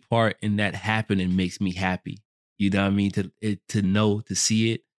any part in that happening makes me happy. You know what I mean? To know, to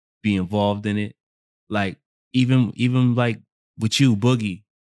see it, be involved in it. Like even like with you, Boogie,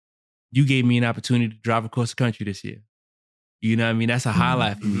 you gave me an opportunity to drive across the country this year. You know what I mean? That's a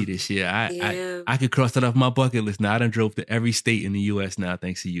highlight for me this year. I could cross that off my bucket list now. I done drove to every state in the U.S. now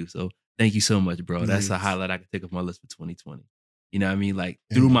thanks to you. So thank you so much, bro. That's a highlight I could take off my list for 2020. You know what I mean? Like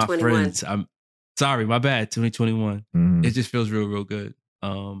through my 21. Friends. I'm sorry, my bad. 2021. It just feels real, real good.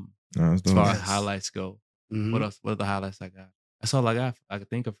 As far as highlights go. What else? What are the highlights I got? That's all I got. I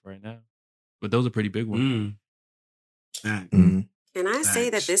could think of right now. But those are pretty big ones. Can I say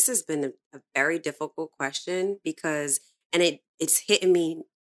that this has been a very difficult question because, and it's hitting me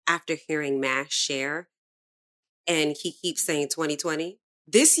after hearing Mash share, and he keeps saying 2020.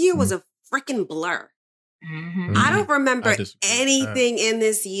 This year was a freaking blur. I don't remember anything in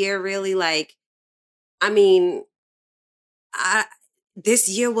this year really. Like, I mean, this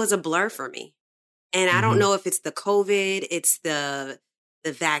year was a blur for me. And I don't know if it's the COVID, it's the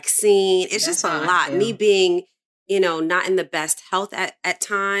vaccine. It's just a lot. Me being, not in the best health at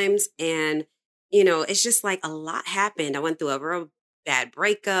times. And, it's just like a lot happened. I went through a real bad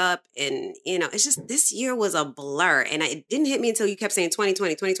breakup and, it's just this year was a blur. And it didn't hit me until you kept saying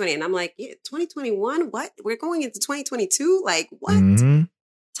 2020, 2020. And I'm like, yeah, 2021? What? We're going into 2022? Like, what?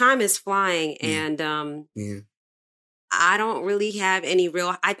 Time is flying. And I don't really have any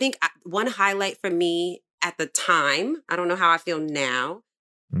real. I think one highlight for me at the time, I don't know how I feel now,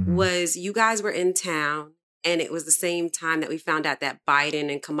 was you guys were in town, and it was the same time that we found out that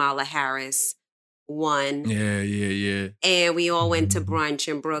Biden and Kamala Harris won. Yeah. And we all went to brunch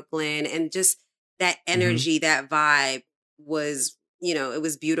in Brooklyn, and just that energy, that vibe was, it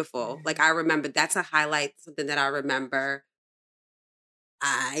was beautiful. Like, I remember, that's a highlight, something that I remember.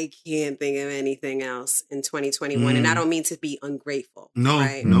 I can't think of anything else in 2021. And I don't mean to be ungrateful. No,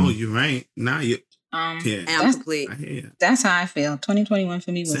 right? No, you're right. Nah, you. And I'm complete. That's how I feel. 2021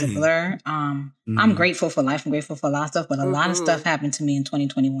 for me was a blur. I'm grateful for life. I'm grateful for a lot of stuff, but a lot of stuff happened to me in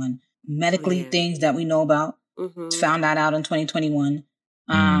 2021. Medically, things that we know about, found out in 2021.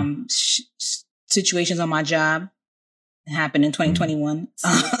 Situations on my job happened in 2021.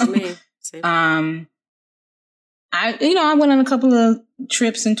 I went on a couple of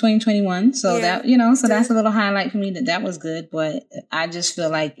trips in 2021. So that's a little highlight for me that was good. But I just feel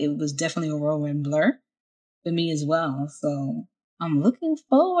like it was definitely a whirlwind blur for me as well. So I'm looking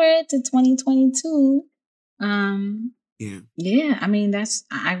forward to 2022. Yeah. I mean,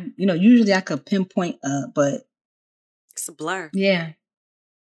 usually I could pinpoint, but it's a blur. Yeah.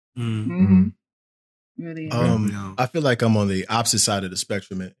 Really. I feel like I'm on the opposite side of the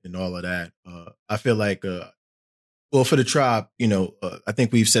spectrum and all of that. I feel like, for the tribe, I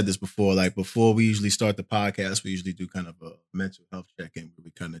think we've said this before. Like, before we usually start the podcast, we usually do kind of a mental health check-in where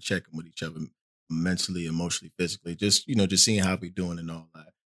we kind of check in with each other mentally, emotionally, physically, just seeing how we're doing and all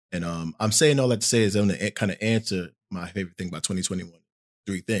that. And I'm saying all that to say is I'm going to kind of answer my favorite thing about 2021.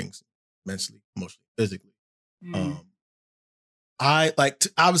 3 things: mentally, emotionally, physically. I like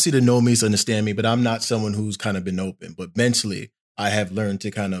obviously to know me is understand me, but I'm not someone who's kind of been open. But mentally, I have learned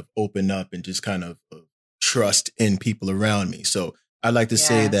to kind of open up and just kind of trust in people around me. So I like to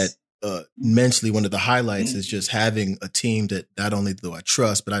say that mentally, one of the highlights is just having a team that not only do I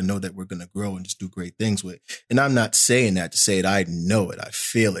trust, but I know that we're going to grow and just do great things with. And I'm not saying that to say it. I know it. I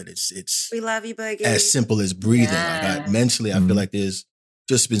feel it. It's we love you, Boogie. As simple as breathing. Like mentally, I feel like there's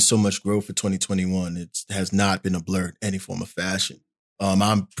just been so much growth for 2021. It has not been a blur in any form of fashion.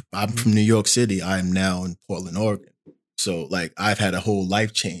 I'm from New York City. I am now in Portland, Oregon. So like I've had a whole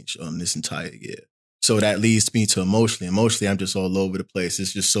life change this entire year. So that leads me to emotionally. Emotionally, I'm just all over the place.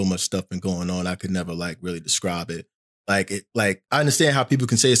 There's just so much stuff been going on. I could never like really describe it. Like I understand how people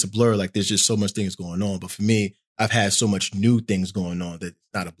can say it's a blur. Like there's just so much things going on. But for me, I've had so much new things going on that it's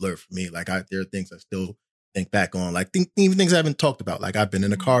not a blur for me. Like there are things I still think back on. Like even things I haven't talked about. Like I've been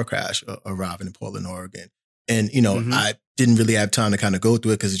in a car crash arriving in Portland, Oregon. And, I didn't really have time to kind of go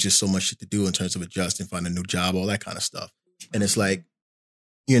through it because it's just so much shit to do in terms of adjusting, find a new job, all that kind of stuff. And it's like,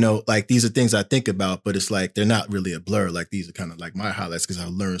 like these are things I think about, but it's like, they're not really a blur. Like these are kind of like my highlights because I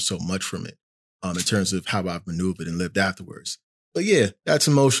learned so much from it in terms of how I've maneuvered and lived afterwards. But yeah, that's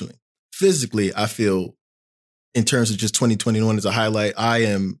emotionally. Physically, I feel in terms of just 2021 as a highlight, I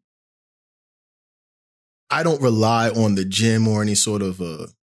don't rely on the gym or any sort of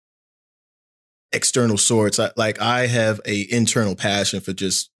external sorts. I have a internal passion for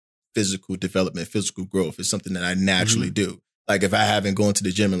just physical development, physical growth. It's something that I naturally do. Like if I haven't gone to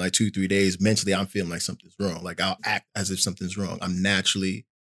the gym in like 2-3 days, mentally I'm feeling like something's wrong. Like I'll act as if something's wrong. I'm naturally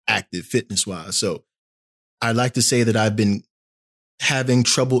active fitness wise. So I like to say that I've been having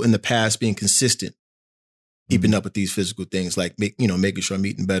trouble in the past being consistent, keeping up with these physical things, like making sure I'm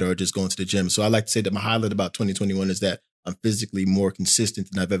eating better or just going to the gym. So I like to say that my highlight about 2021 is that I'm physically more consistent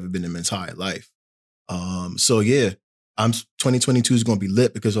than I've ever been in my entire life. So yeah, 2022 is going to be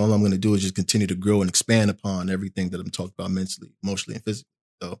lit because all I'm going to do is just continue to grow and expand upon everything that I'm talking about mentally, emotionally, and physically.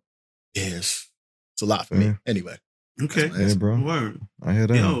 So yes, it's a lot for me. Anyway. Okay. Yeah, bro. Word. I hear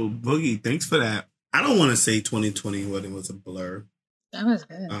that. Yo, Boogie, thanks for that. I don't want to say 2021 was a blur. That was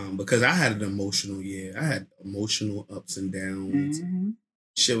good. Because I had an emotional year. I had emotional ups and downs.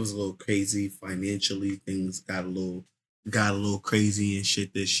 Shit was a little crazy financially. Things got a little crazy and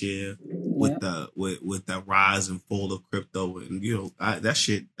shit this year with the rise and fall of crypto and that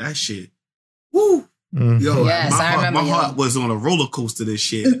shit. Woo. Yo, yes, my heart was on a roller coaster this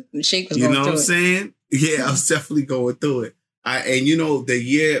shit. You know what I'm saying? Yeah, I was definitely going through it. The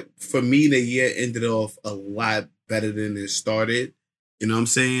year ended off a lot better than it started. You know what I'm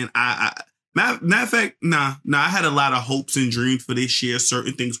saying? Matter of fact, I had a lot of hopes and dreams for this year.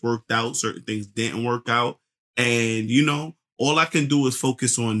 Certain things worked out, certain things didn't work out. And, all I can do is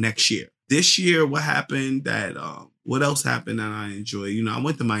focus on next year. This year, what happened what else happened that I enjoyed? I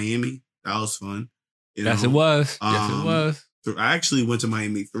went to Miami. That was fun. Yes, it was. Yes, it was. I actually went to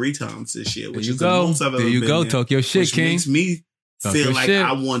Miami 3 times this year, which there you is go. the most I've ever been. There you go. There, Talk your shit, which King. makes me feel like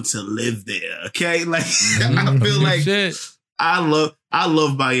I want to live there. Okay, like I feel like I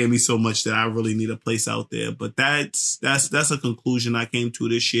love Miami so much that I really need a place out there. But that's a conclusion I came to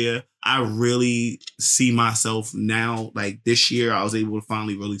this year. I really see myself now. Like this year, I was able to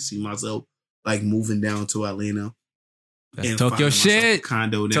finally really see myself like moving down to Atlanta. Talk your shit.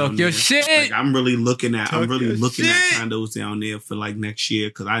 Condo down Talk your there. shit. Like, I'm really looking at condos down there for like next year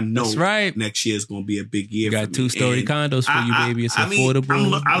because I know next year is going to be a big year. You got 2-story condos for you, baby. It's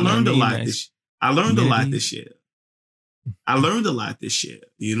affordable. I learned a lot this year. I learned a lot this year.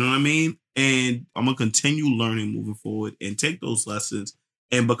 You know what I mean? And I'm going to continue learning moving forward and take those lessons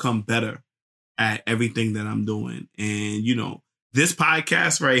and become better at everything that I'm doing. And, you know, this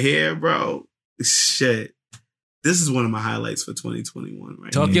podcast right here, bro, shit. This is one of my highlights for 2021,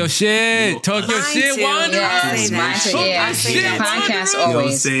 right? Talk your shit. You know, Talk your shit, Wanda. Podcast always. You know what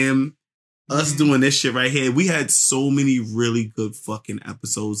I'm saying? Us doing this shit right here. We had so many really good fucking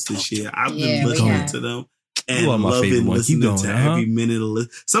episodes this year. I've been listening to them and loving listening to every minute of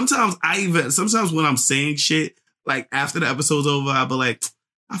it. Sometimes when I'm saying shit, like after the episode's over, I'll be like,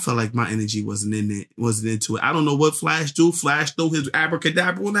 I felt like my energy wasn't into it. I don't know what Flash do. Flash throw his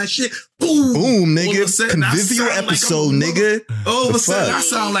abracadabra on that shit. Boom, boom, nigga. Convivial episode, nigga. All of a sudden, I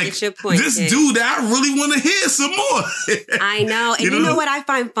sound like this dude that I really want to hear some more. I know. And you know what I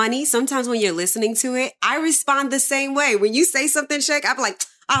find funny? Sometimes when you're listening to it, I respond the same way. When you say something, Shaq, I'm like,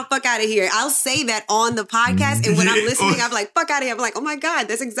 oh, fuck out of here. I'll say that on the podcast. And when I'm listening, I'm like, fuck out of here. I'm like, oh my God,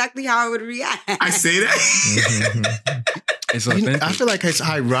 that's exactly how I would react. I say that. I feel like it's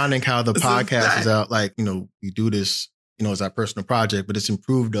ironic how the podcast is out. Like, you know, we do this, you know, as our personal project, but it's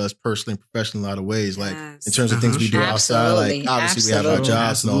improved us personally and professionally in a lot of ways. Like in terms of things we do outside, like obviously we have our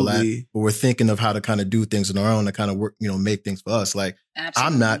jobs and all that, but we're thinking of how to kind of do things on our own to kind of work, you know, make things for us. Like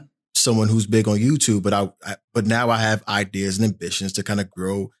I'm not someone who's big on YouTube, but now I have ideas and ambitions to kind of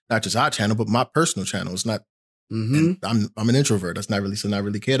grow not just our channel, but my personal channel. It's not. I'm an introvert. That's not really something I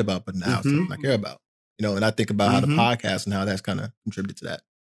really cared about, but now it's something I care about. You know, and I think about how the podcast and how that's kind of contributed to that.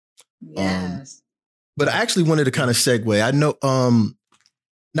 Yes. But I actually wanted to kind of segue. I know,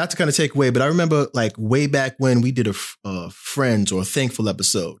 not to kind of take away, but I remember like way back when we did a Friends or a Thankful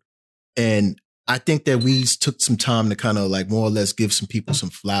episode, and I think that we took some time to kind of like more or less give some people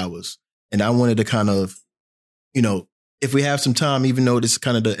some flowers. And I wanted to kind of, you know, if we have some time, even though this is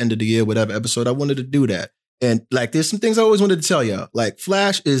kind of the end of the year, whatever episode, I wanted to do that. And like, there's some things I always wanted to tell y'all. Like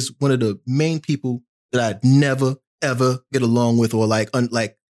Flash is one of the main people that I'd never, ever get along with, or like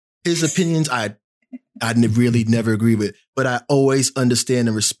his opinions, I really never agree with, but I always understand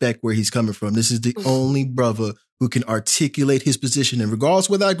and respect where he's coming from. This is the only brother who can articulate his position. And regardless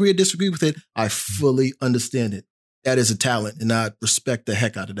whether I agree or disagree with it, I fully understand it. That is a talent, and I respect the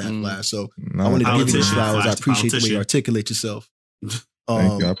heck out of that, Flash. So I wanted to give you these flowers. I appreciate the way you articulate yourself.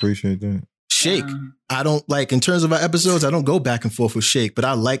 Thank you. I appreciate that. Shake. I don't like, in terms of our episodes, I don't go back and forth with Shake, but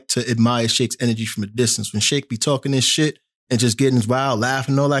I like to admire Shake's energy from a distance. When Shake be talking this shit and just getting wild,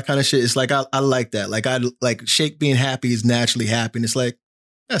 laughing, and all that kind of shit, it's like, I like that. Like, I like Shake being happy is naturally happy. And it's like,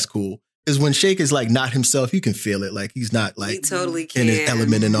 that's cool. Because when Shake is like not himself, you can feel it. Like he's not like totally in his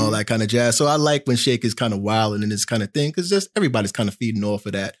element and all that kind of jazz. So I like when Shake is kind of wild and in this kind of thing, because just everybody's kind of feeding off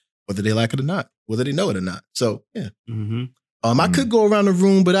of that, whether they like it or not, whether they know it or not. So yeah. I could go around the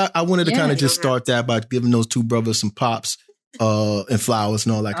room, but I wanted to kind of just start that by giving those two brothers some pops and flowers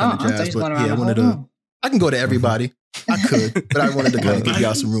and all that kind of jazz. But yeah, I wanted to. I can go to everybody. I could, but I wanted to kind of give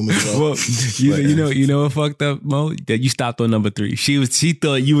y'all some room as well. You know what fucked up, Mo? That you stopped on number 3. She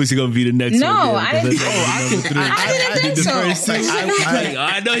thought you was gonna be the next one. No, I didn't. I didn't think so.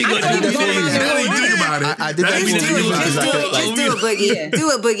 I know you gonna do the think about it. I did that. Just do it, Boogie. Do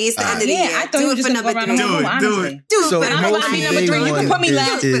it, Boogie. It's the end of the year. I thought you were just gonna go around the room. Do it. But I don't want to be number 3. You can put me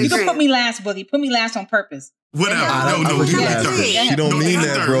last. You can put me last, Boogie. Put me last on purpose. Whatever. No, she don't mean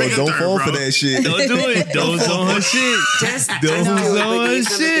that, bro. Don't fall for that shit. Don't do it. Don't on her shit.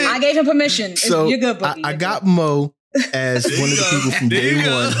 I gave him permission. So you're good, Boogie. I got Mo as one of the people from day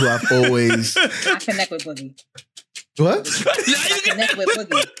one who I've always. I connect with Boogie. What? I connect with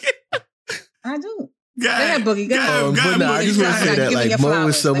Boogie. I do. Go ahead, Boogie. Go ahead. But no, I just want to say that like Mo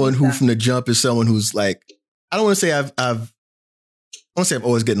is someone who from the jump is someone who's like, I don't want to say I won't say I've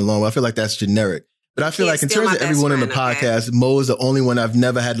always getting along. I feel like that's generic. But I feel like in terms of everyone on the podcast, Mo is the only one I've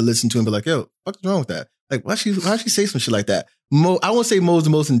never had to listen to and be like, yo, what's wrong with that? Like, why she say some shit like that? Mo, I won't say Mo's the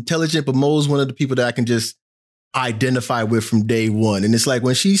most intelligent, but Mo's one of the people that I can just identify with from day one. And it's like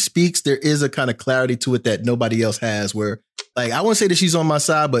when she speaks, there is a kind of clarity to it that nobody else has, where like, I won't say that she's on my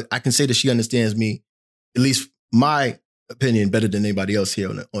side, but I can say that she understands me, at least my opinion, better than anybody else here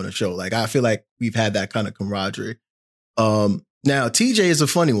on the show. Like, I feel like we've had that kind of camaraderie. Now, TJ is a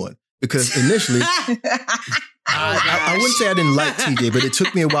funny one because initially, I wouldn't say I didn't like TJ, but it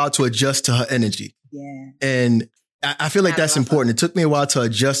took me a while to adjust to her energy. Yeah. And I feel like that's important. It took me a while to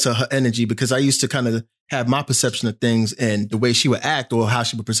adjust to her energy because I used to kind of have my perception of things, and the way she would act or how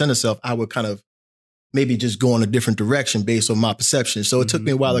she would present herself, I would kind of maybe just go in a different direction based on my perception. So it took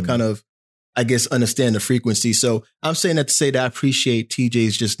me a while to kind of, I guess, understand the frequency. So I'm saying that to say that I appreciate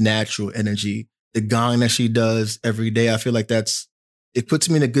TJ's just natural energy, the gong that she does every day. I feel like it puts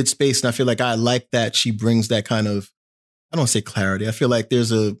me in a good space. And I feel like I like that she brings that kind of, I don't want to say clarity. I feel like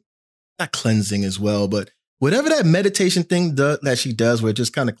there's not cleansing as well, but whatever that meditation thing that she does where it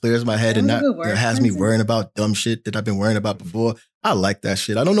just kind of clears my head and not has me worrying about dumb shit that I've been worrying about before. I like that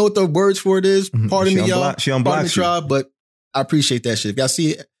shit. I don't know what the words for it is. Pardon me, y'all. She unblocks you. Tribe, but I appreciate that shit. If y'all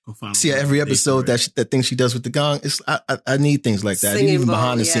see every episode that thing she does with the gong, I need things like that. Even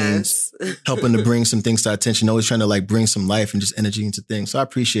behind the scenes, helping to bring some things to our attention, always trying to like bring some life and just energy into things. So I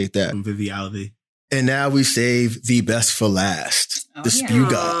appreciate that. Conviviality. And now we save the best for last. The Spew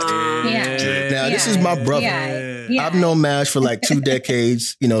God. Now, this is my brother. I've known Mash for like 2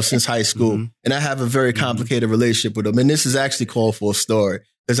 decades, since high school. And I have a very complicated relationship with him. And this is actually called for a story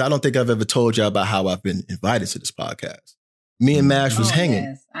because I don't think I've ever told y'all about how I've been invited to this podcast. Me and Mash was hanging.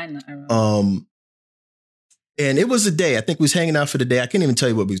 Yes. I know. And it was a day. I think we was hanging out for the day. I can't even tell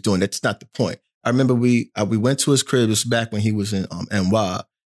you what we was doing. That's not the point. I remember we went to his crib. This was back when he was in NY.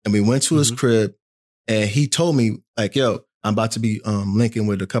 And we went to his crib. And he told me, like, yo, I'm about to be linking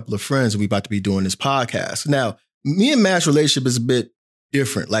with a couple of friends and we about to be doing this podcast. Now, me and Matt's relationship is a bit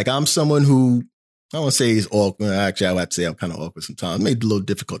different. Like, I'm someone who, I don't want to say he's awkward. Actually, I would have to say I'm kind of awkward sometimes. Maybe a little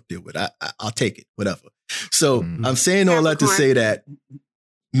difficult to deal with. I'll take it, whatever. So I'm saying all that to say that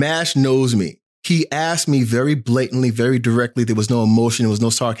Mash knows me. He asked me very blatantly, very directly. There was no emotion. There was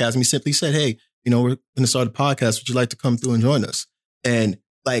no sarcasm. He simply said, hey, we're going to start a podcast. Would you like to come through and join us? And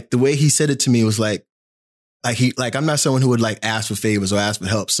like the way he said it to me was like I'm not someone who would like ask for favors or ask for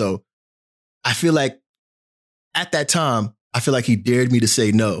help. So I feel like at that time, I feel like he dared me to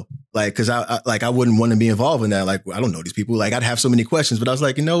say no. Like, cause I wouldn't want to be involved in that. Like, I don't know these people. Like, I'd have so many questions, but I was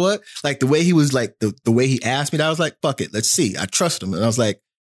like, you know what? Like the way he was like, the way he asked me that, I was like, fuck it. Let's see. I trust him. And I was like,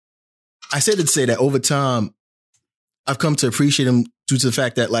 I said it to say that over time, I've come to appreciate him due to the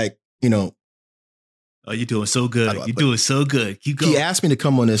fact that like, oh, you're doing so good. You're doing so good. Keep going. He asked me to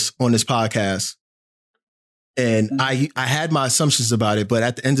come on this podcast. And I had my assumptions about it, but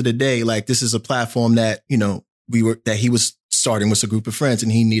at the end of the day, like this is a platform that, that he was starting with a group of friends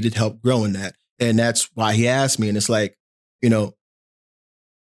and he needed help growing that. And that's why he asked me. And it's like,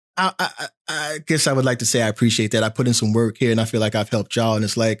 I guess I would like to say I appreciate that. I put in some work here and I feel like I've helped y'all. And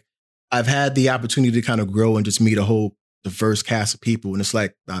it's like, I've had the opportunity to kind of grow and just meet a whole diverse cast of people. And it's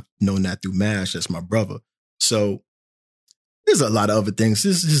like, I've known that through Mash. That's my brother. So there's a lot of other things.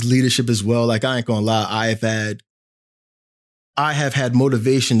 This is his leadership as well. Like, I ain't gonna lie. I have had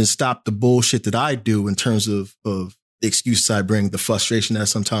motivation to stop the bullshit that I do in terms of the excuses I bring, the frustration that I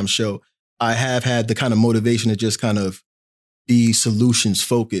sometimes show. I have had the kind of motivation to just kind of be solutions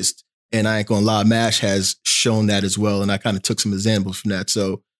focused. And I ain't gonna lie, Mash has shown that as well. And I kind of took some examples from that.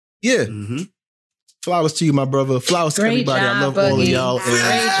 So yeah. Flowers to you, my brother. Flowers to everybody. I love all of y'all. Great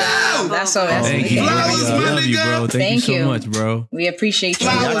job. That's all. Thank you. I love you, bro. Thank you so much, bro. We appreciate you.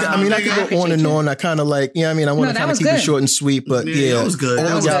 I could go on and on. I kind of like, I want to kind of keep it short and sweet, but that was good.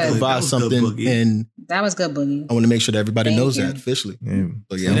 All of y'all provide something, and that was good, Boogie. I want to make sure that everybody knows that officially.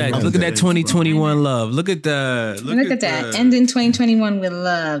 But look at that 2021 love. Look at that. Look at that. Ending 2021 with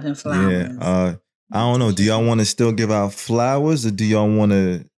love and flowers. Yeah. I don't know. Do y'all want to still give out flowers, or do y'all want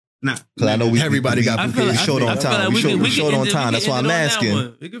to? Nah, because I know everybody got bouquets. We showed on time. We showed on time. That's why I'm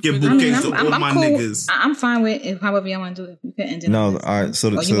asking. Get bouquets to all my niggas. I'm fine with however y'all want to do it. You can end it. No, all right.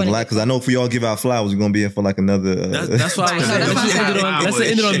 So because I know if we all give out flowers, we're gonna be in for like another. That's why let's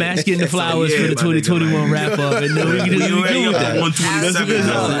end it on Mash getting the flowers for the 2021 wrap up, and then we can do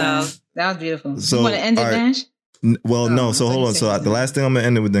that. That was beautiful. So, you want to end it, Dash? Well, no. So hold on. So the last thing I'm gonna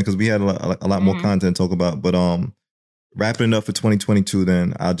end it with then, because we had a lot more content to talk about, but wrapping it up for 2022,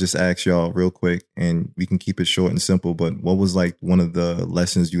 then I'll just ask y'all real quick, and we can keep it short and simple. But what was like one of the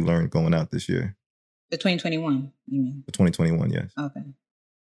lessons you learned going out this year? The 2021, you mean? The 2021, yes. Okay.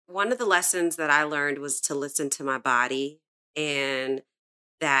 One of the lessons that I learned was to listen to my body, and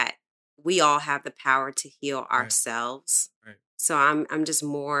that we all have the power to heal ourselves. Right. So I'm just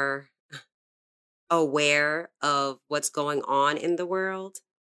more aware of what's going on in the world.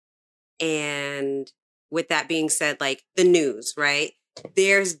 And with that being said, like the news, right?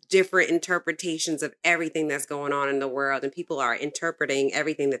 There's different interpretations of everything that's going on in the world, and people are interpreting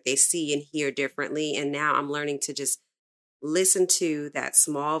everything that they see and hear differently. And now I'm learning to just listen to that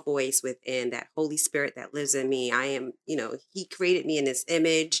small voice within, that Holy Spirit that lives in me. I am, he created me in his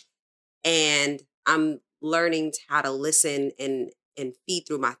image, and I'm learning how to listen and feed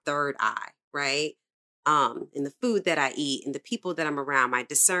through my third eye, right? In the food that I eat and the people that I'm around, my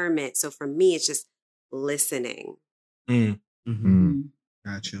discernment. So for me, it's just listening.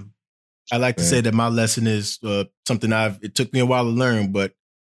 Gotcha. I like to say that my lesson is something it took me a while to learn, but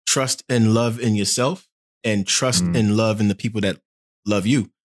trust and love in yourself and trust and love in the people that love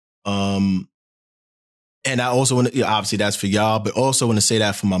you. And I also want to, obviously that's for y'all, but also want to say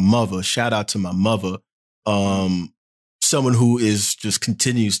that for my mother. Shout out to my mother. Someone who is just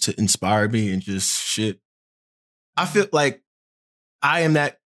continues to inspire me and just shit. I feel like I am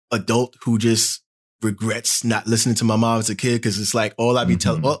that adult who just regrets not listening to my mom as a kid, because it's like all I be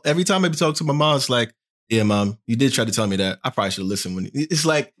telling. Well, every time I be talking to my mom, it's like, yeah, mom, you did try to tell me that. I probably should listen. When it's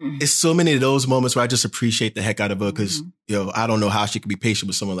like, it's so many of those moments where I just appreciate the heck out of her, because I don't know how she could be patient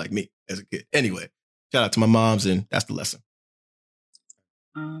with someone like me as a kid. Anyway, shout out to my moms, and that's the lesson.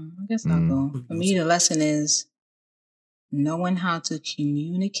 I guess I'll go. For me, the lesson is knowing how to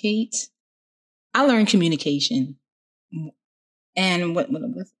communicate. I learned communication, and what's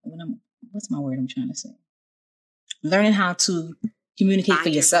my word I'm trying to say? Learning how to communicate for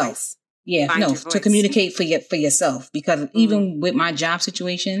yourself. To communicate for yourself. Because even with my job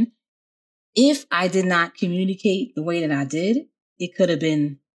situation, if I did not communicate the way that I did, it could have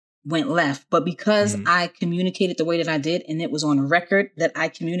went left. But because I communicated the way that I did, and it was on record that I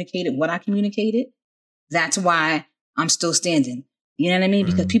communicated what I communicated, that's why I'm still standing. You know what I mean?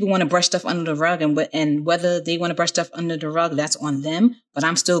 Because people want to brush stuff under the rug, and whether they want to brush stuff under the rug, that's on them. But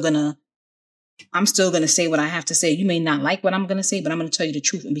I'm still gonna say what I have to say. You may not like what I'm gonna say, but I'm gonna tell you the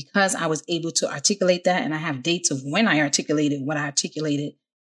truth. And because I was able to articulate that, and I have dates of when I articulated what I articulated,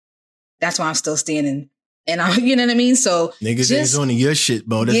 that's why I'm still standing. And you know what I mean? So niggas ain't zoning your shit,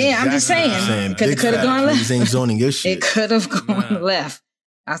 bro. That's I'm just saying, because it could have gone left. Niggas ain't zoning your shit. It could have gone left.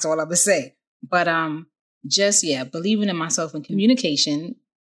 That's all I'm gonna say. But believing in myself and communication,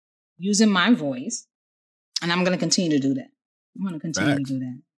 using my voice, and I'm gonna continue to do that. I'm gonna continue to do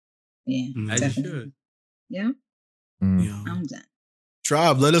that. Yeah, definitely. Yeah, I'm done.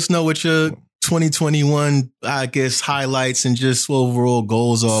 Tribe, let us know what your 2021, I guess, highlights and just overall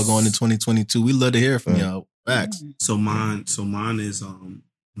goals are going to 2022. We love to hear from y'all. Facts. So mine is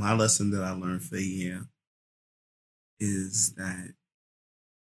my lesson that I learned for the year is that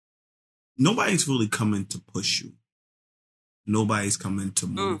nobody's really coming to push you. Nobody's coming to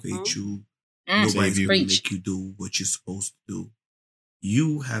motivate you. Nobody's going to make you do what you're supposed to do.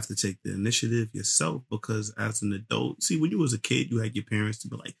 You have to take the initiative yourself, because as an adult, see, when you was a kid, you had your parents to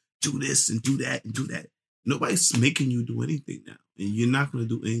be like, do this and do that and do that. Nobody's making you do anything now. And you're not going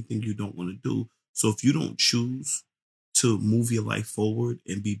to do anything you don't want to do. So if you don't choose to move your life forward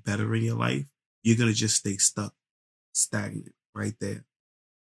and be better in your life, you're going to just stay stuck, stagnant right there.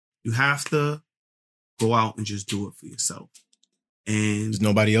 You have to go out and just do it for yourself. And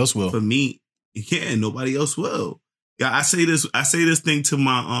nobody else will. For me, nobody else will. Yeah, I say this thing to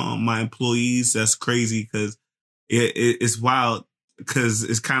my employees. That's crazy because it's wild, because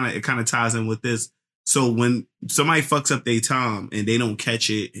it kind of ties in with this. So when somebody fucks up their time and they don't catch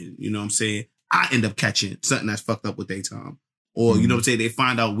it, and you know what I'm saying, I end up catching something that's fucked up with their time. Or you know what I'm saying, they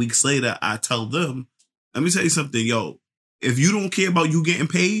find out weeks later, I tell them, let me tell you something, yo, if you don't care about you getting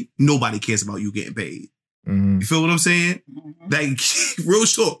paid, nobody cares about you getting paid. You feel what I'm saying? Like, real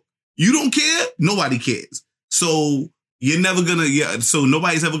short. You don't care, nobody cares. So you're never gonna, so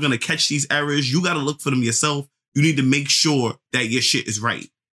nobody's ever gonna catch these errors. You gotta look for them yourself. You need to make sure that your shit is right.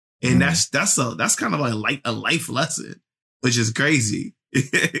 And that's kind of like a life lesson, which is crazy.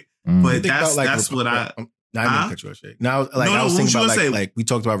 But that's what I cut you off, Shay. Now, I was thinking about like we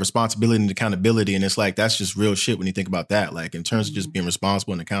talked about responsibility and accountability, and it's like that's just real shit when you think about that. Like in terms of just being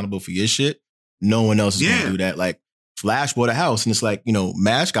responsible and accountable for your shit, no one else is gonna do that. Like Flash bought a house, and it's like,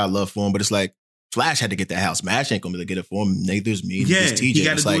 Mash got love for him, but it's like Flash had to get that house. Mash ain't gonna be able to get it for him. There's me. There's TJ. You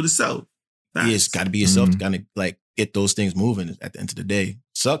got to do it yourself. It's got to be yourself to kind of like get those things moving. At the end of the day,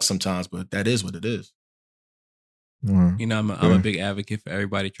 sucks sometimes, but that is what it is. I'm a big advocate for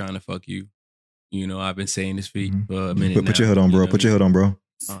everybody trying to fuck you. I've been saying this for a minute. Put your hood on, bro. Put your hood on, bro.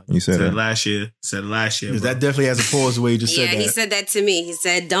 You said that last year. Said last year. That definitely has a pause the way you just said that. Yeah, he said that to me. He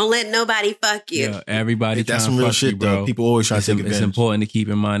said, "Don't let nobody fuck you." Yeah, everybody. That's some real shit, bro. People always try to take advantage. It's important to keep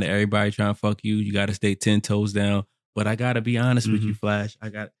in mind that everybody trying to fuck you. You got to stay 10 toes down. But I got to be honest with you, Flash.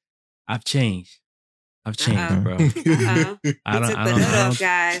 I've changed. Bro. I don't,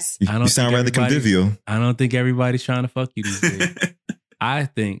 guys. You sound rather convivial. I don't think everybody's trying to fuck you these days. I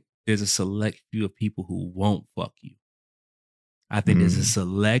think there's a select few of people who won't fuck you. I think there's a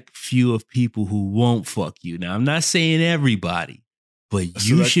select few of people who won't fuck you. Now, I'm not saying everybody, but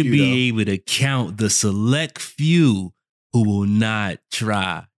you should be able to count the select few who will not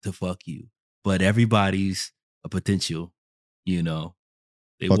try to fuck you. But everybody's a potential, you know.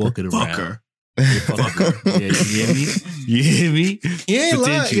 They walk it around. Fucker. Yeah, you hear me? You hear me? You ain't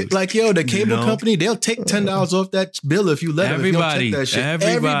lying. Like, yo, the cable company, they'll take $10 off that bill if you let them. Everybody, that shit.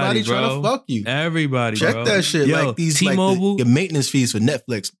 Everybody trying to fuck you. Everybody, check bro. that shit. Yo, like these T-Mobile, like your maintenance fees for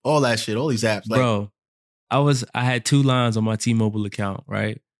Netflix, all that shit, all these apps. Like, bro, I had 2 lines on my T-Mobile account,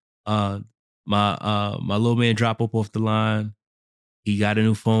 right? My little man dropped up off the line. He got a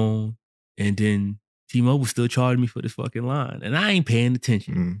new phone, and then T-Mobile still charged me for this fucking line, and I ain't paying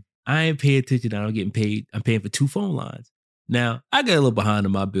attention. I ain't paying attention. I'm getting paid. I'm paying for 2 phone lines. Now, I got a little behind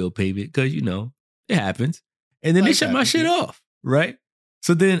on my bill payment because, you know, it happens. And then they shut my shit off, right?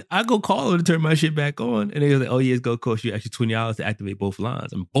 So then I go call them to turn my shit back on. And they're like, oh, yeah, it's going to cost you actually $20 to activate both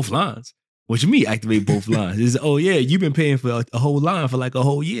lines. I mean, both lines? What you mean activate both lines? It's, oh, yeah, you've been paying for a whole line for like a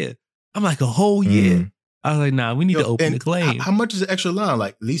whole year. I'm like, a whole year? I was like, nah, we need to open the claim. How much is the extra line?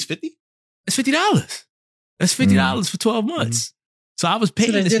 Like at least 50? It's $50. That's $50 for 12 months. So I was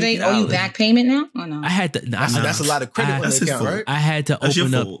paying. So do they owe you back payment now or no? I had to. That's a lot of credit on the account, right? I had to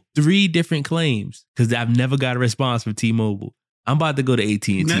open up 3 different claims because I've never got a response from T-Mobile. I'm about to go to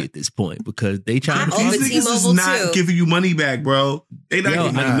AT&T at this point because they trying to. These niggas is not giving you money back, bro. They not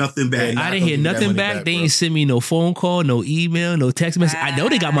giving you nothing back. I didn't hear nothing back. They ain't send me no phone call, no email, no text message. I know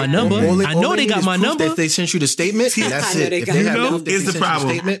they got my number. I know they got my number. If they sent you the statement, that's it. Here's the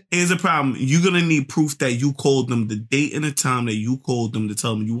problem. Here's the problem. You're gonna need proof that you called them the date and the time that you called them to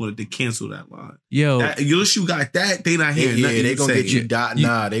tell them you wanted to cancel that line. Unless you got that, they not hearing nothing. They gonna get you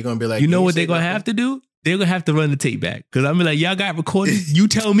they gonna be like, you know what they gonna have to do? They're going to have to run the tape back. Because I'm like, y'all got recorded. You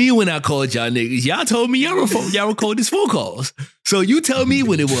tell me when I called y'all niggas. Y'all told me y'all recorded these phone calls. So you tell me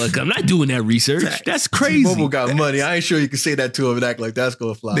when it was. I'm not doing that research. That's crazy. T-Mobile got money. I ain't sure you can say that to them and act like that's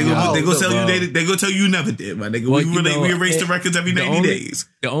going to fly. They gonna tell you never did, my nigga. We erase the records every 90 days.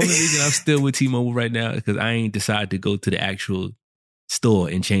 The only reason I'm still with T-Mobile right now is because I ain't decided to go to the actual store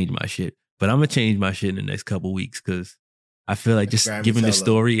and change my shit. But I'm going to change my shit in the next couple weeks because I feel like just giving the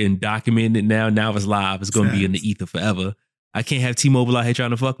story and documenting it now it's live. It's going to be in the ether forever. I can't have T-Mobile out here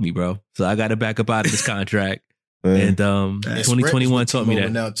trying to fuck me, bro. So I got to back up out of this contract. And 2021 taught me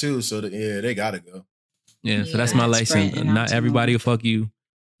that. Now too, so they got to go. Yeah, so that's my license. Not everybody will fuck you.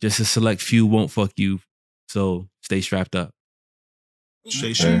 Just a select few won't fuck you. So stay strapped up.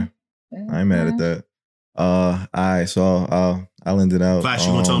 Stay strapped. I ain't mad at that. All right, so I'll end it out. Flash,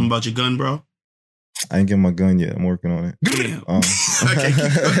 you want to tell them about your gun, bro? I ain't get my gun yet. I'm working on it.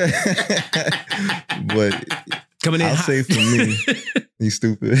 But coming in I'll say for me, you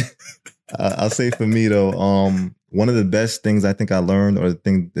stupid. I'll say for me though, one of the best things I think I learned, or the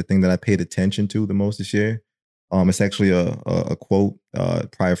thing that I paid attention to the most this year, it's actually a quote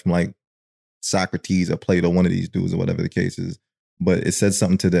prior from like Socrates or Plato, one of these dudes or whatever the case is. But it said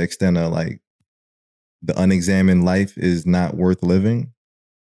something to the extent of like, the unexamined life is not worth living.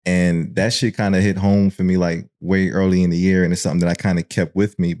 And that shit kind of hit home for me like way early in the year. And it's something that I kind of kept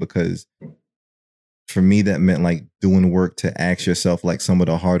with me because for me, that meant like doing work to ask yourself like some of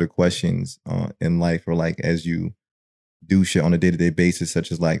the harder questions in life, or like as you do shit on a day-to-day basis,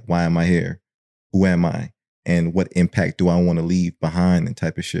 such as like, why am I here? Who am I? And what impact do I want to leave behind, and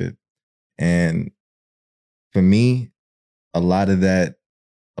type of shit. And for me, a lot of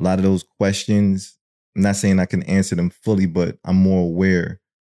those questions, I'm not saying I can answer them fully, but I'm more aware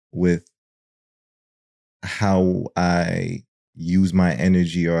with how I use my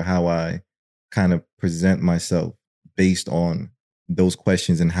energy or how I kind of present myself based on those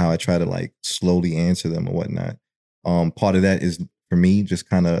questions and how I try to like slowly answer them or whatnot. Part of that is for me just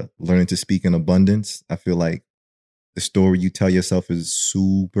kind of learning to speak in abundance. I feel like the story you tell yourself is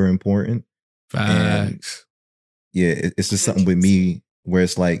super important. Facts. It's just something with me where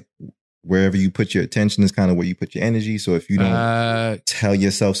it's like wherever you put your attention is kind of where you put your energy. So if you don't tell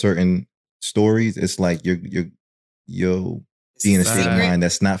yourself certain stories, it's like you're being in a state of mind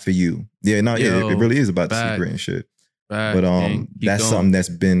that's not for you. It really is about the secret and shit. But that's something that's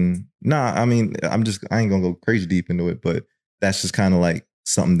been I ain't gonna go crazy deep into it, but that's just kind of like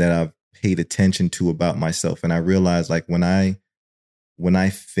something that I've paid attention to about myself. And I realized like when I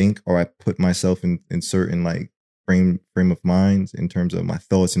think or I put myself in certain like frame of minds in terms of my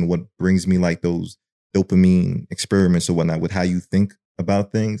thoughts and what brings me like those dopamine experiments or whatnot with how you think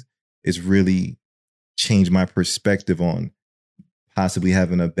about things, it's really changed my perspective on possibly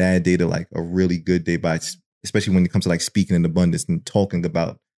having a bad day to like a really good day, by especially when it comes to like speaking in abundance and talking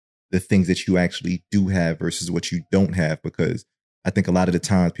about the things that you actually do have versus what you don't have. Because I think a lot of the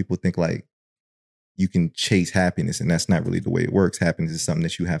times people think like you can chase happiness, and that's not really the way it works. Happiness is something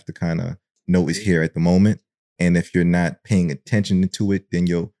that you have to kind of know is here at the moment. And if you're not paying attention to it, then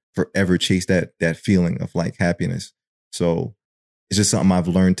you'll forever chase that feeling of like happiness. So it's just something I've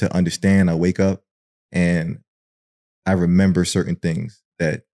learned to understand. I wake up and I remember certain things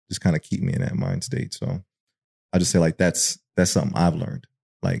that just kind of keep me in that mind state. So I just say like that's something I've learned,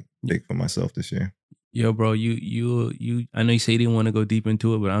 like big for myself this year. Yo, bro, you I know you say you didn't want to go deep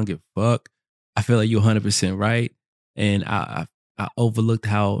into it, but I don't give a fuck. I feel like you're 100% right. And I overlooked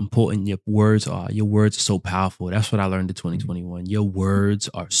how important your words are. Your words are so powerful. That's what I learned in 2021. Your words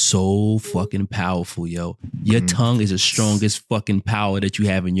are so fucking powerful, yo. Your tongue is the strongest fucking power that you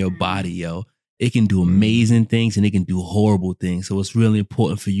have in your body, yo. It can do amazing things and it can do horrible things. So it's really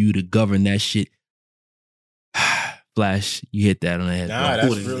important for you to govern that shit. Flash, you hit that on the head, nah, bro.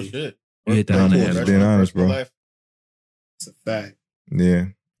 that's real shit. You hit that on the head, bro. Being honest, bro. It's a fact. Yeah.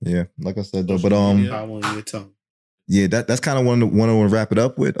 Like I said, though, but yeah, that's kind of one I want to wrap it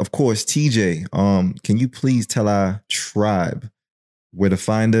up with. Of course, TJ, can you please tell our tribe where to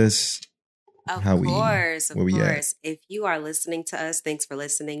find us? Of course. If you are listening to us, thanks for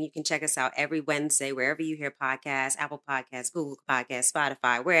listening. You can check us out every Wednesday, wherever you hear podcasts, Apple Podcasts, Google Podcasts,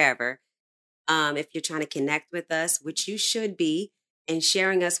 Spotify, wherever. If you're trying to connect with us, which you should be, and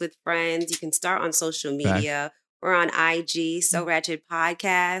sharing us with friends, you can start on social media. We're on IG, So Ratchet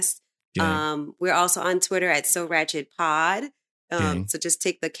Podcast. We're also on Twitter at So Ratchet Pod. So just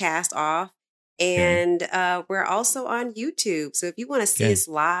take the cast off. And we're also on YouTube. So if you want to see us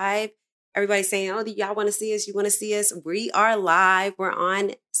live, everybody's saying, oh, y'all want to see us? You want to see us? We are live. We're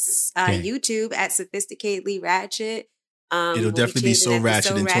on YouTube at Sophisticatedly Ratchet. It'll definitely be So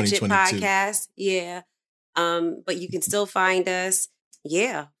Ratchet in 2022. Podcast. Yeah. But you can still find us.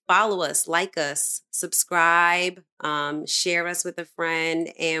 Yeah. Follow us, like us, subscribe, share us with a friend.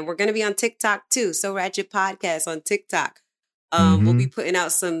 And we're going to be on TikTok too. So Ratchet Podcast on TikTok. We'll be putting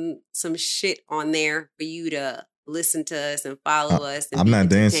out some shit on there for you to listen to us and follow us. And I'm not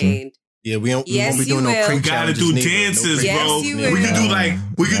dancing. Yeah, we won't be doing no prank challenges. We gotta do dances, bro.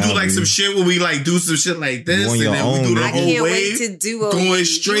 We can do like some shit where we like do some shit like this, and then we do the whole wave. I can't wait to do a going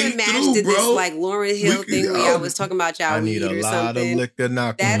straight through, bro. This like Lauryn Hill thing where y'all was talking about y'all weed or something.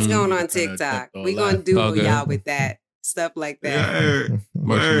 That's going on TikTok. We gonna do y'all with that stuff like that.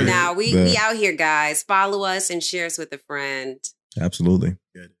 Now we out here, guys. Follow us and share us with a friend. Absolutely.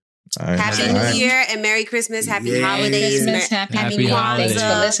 Happy New Year and Merry Christmas. Happy holidays. Happy New Year. Thanks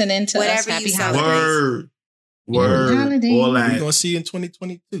for listening to us. Happy holidays. Word. All that. We're going to see you in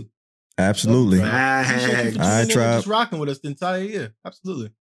 2022. Absolutely. I tried. Just rocking with us the entire year.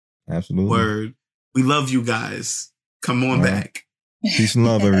 Absolutely. Word. We love you guys. Come on back. Peace and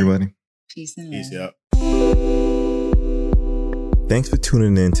love, everybody. Peace and love. Peace out. Thanks for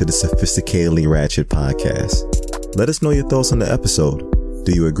tuning in to the Sophisticatedly Ratchet podcast. Let us know your thoughts on the episode.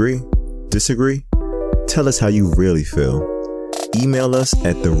 Do you agree? Disagree? Tell us how you really feel. Email us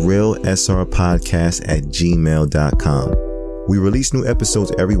at therealsrpodcast@gmail.com. We release new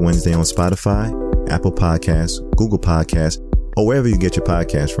episodes every Wednesday on Spotify, Apple Podcasts, Google Podcasts, or wherever you get your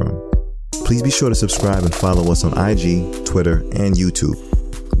podcasts from. Please be sure to subscribe and follow us on IG, Twitter, and YouTube.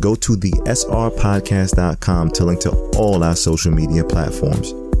 Go to thesrpodcast.com to link to all our social media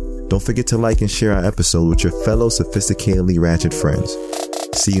platforms. Don't forget to like and share our episode with your fellow Sophisticatedly Ratchet friends.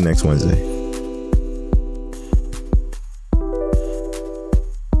 See you next Wednesday.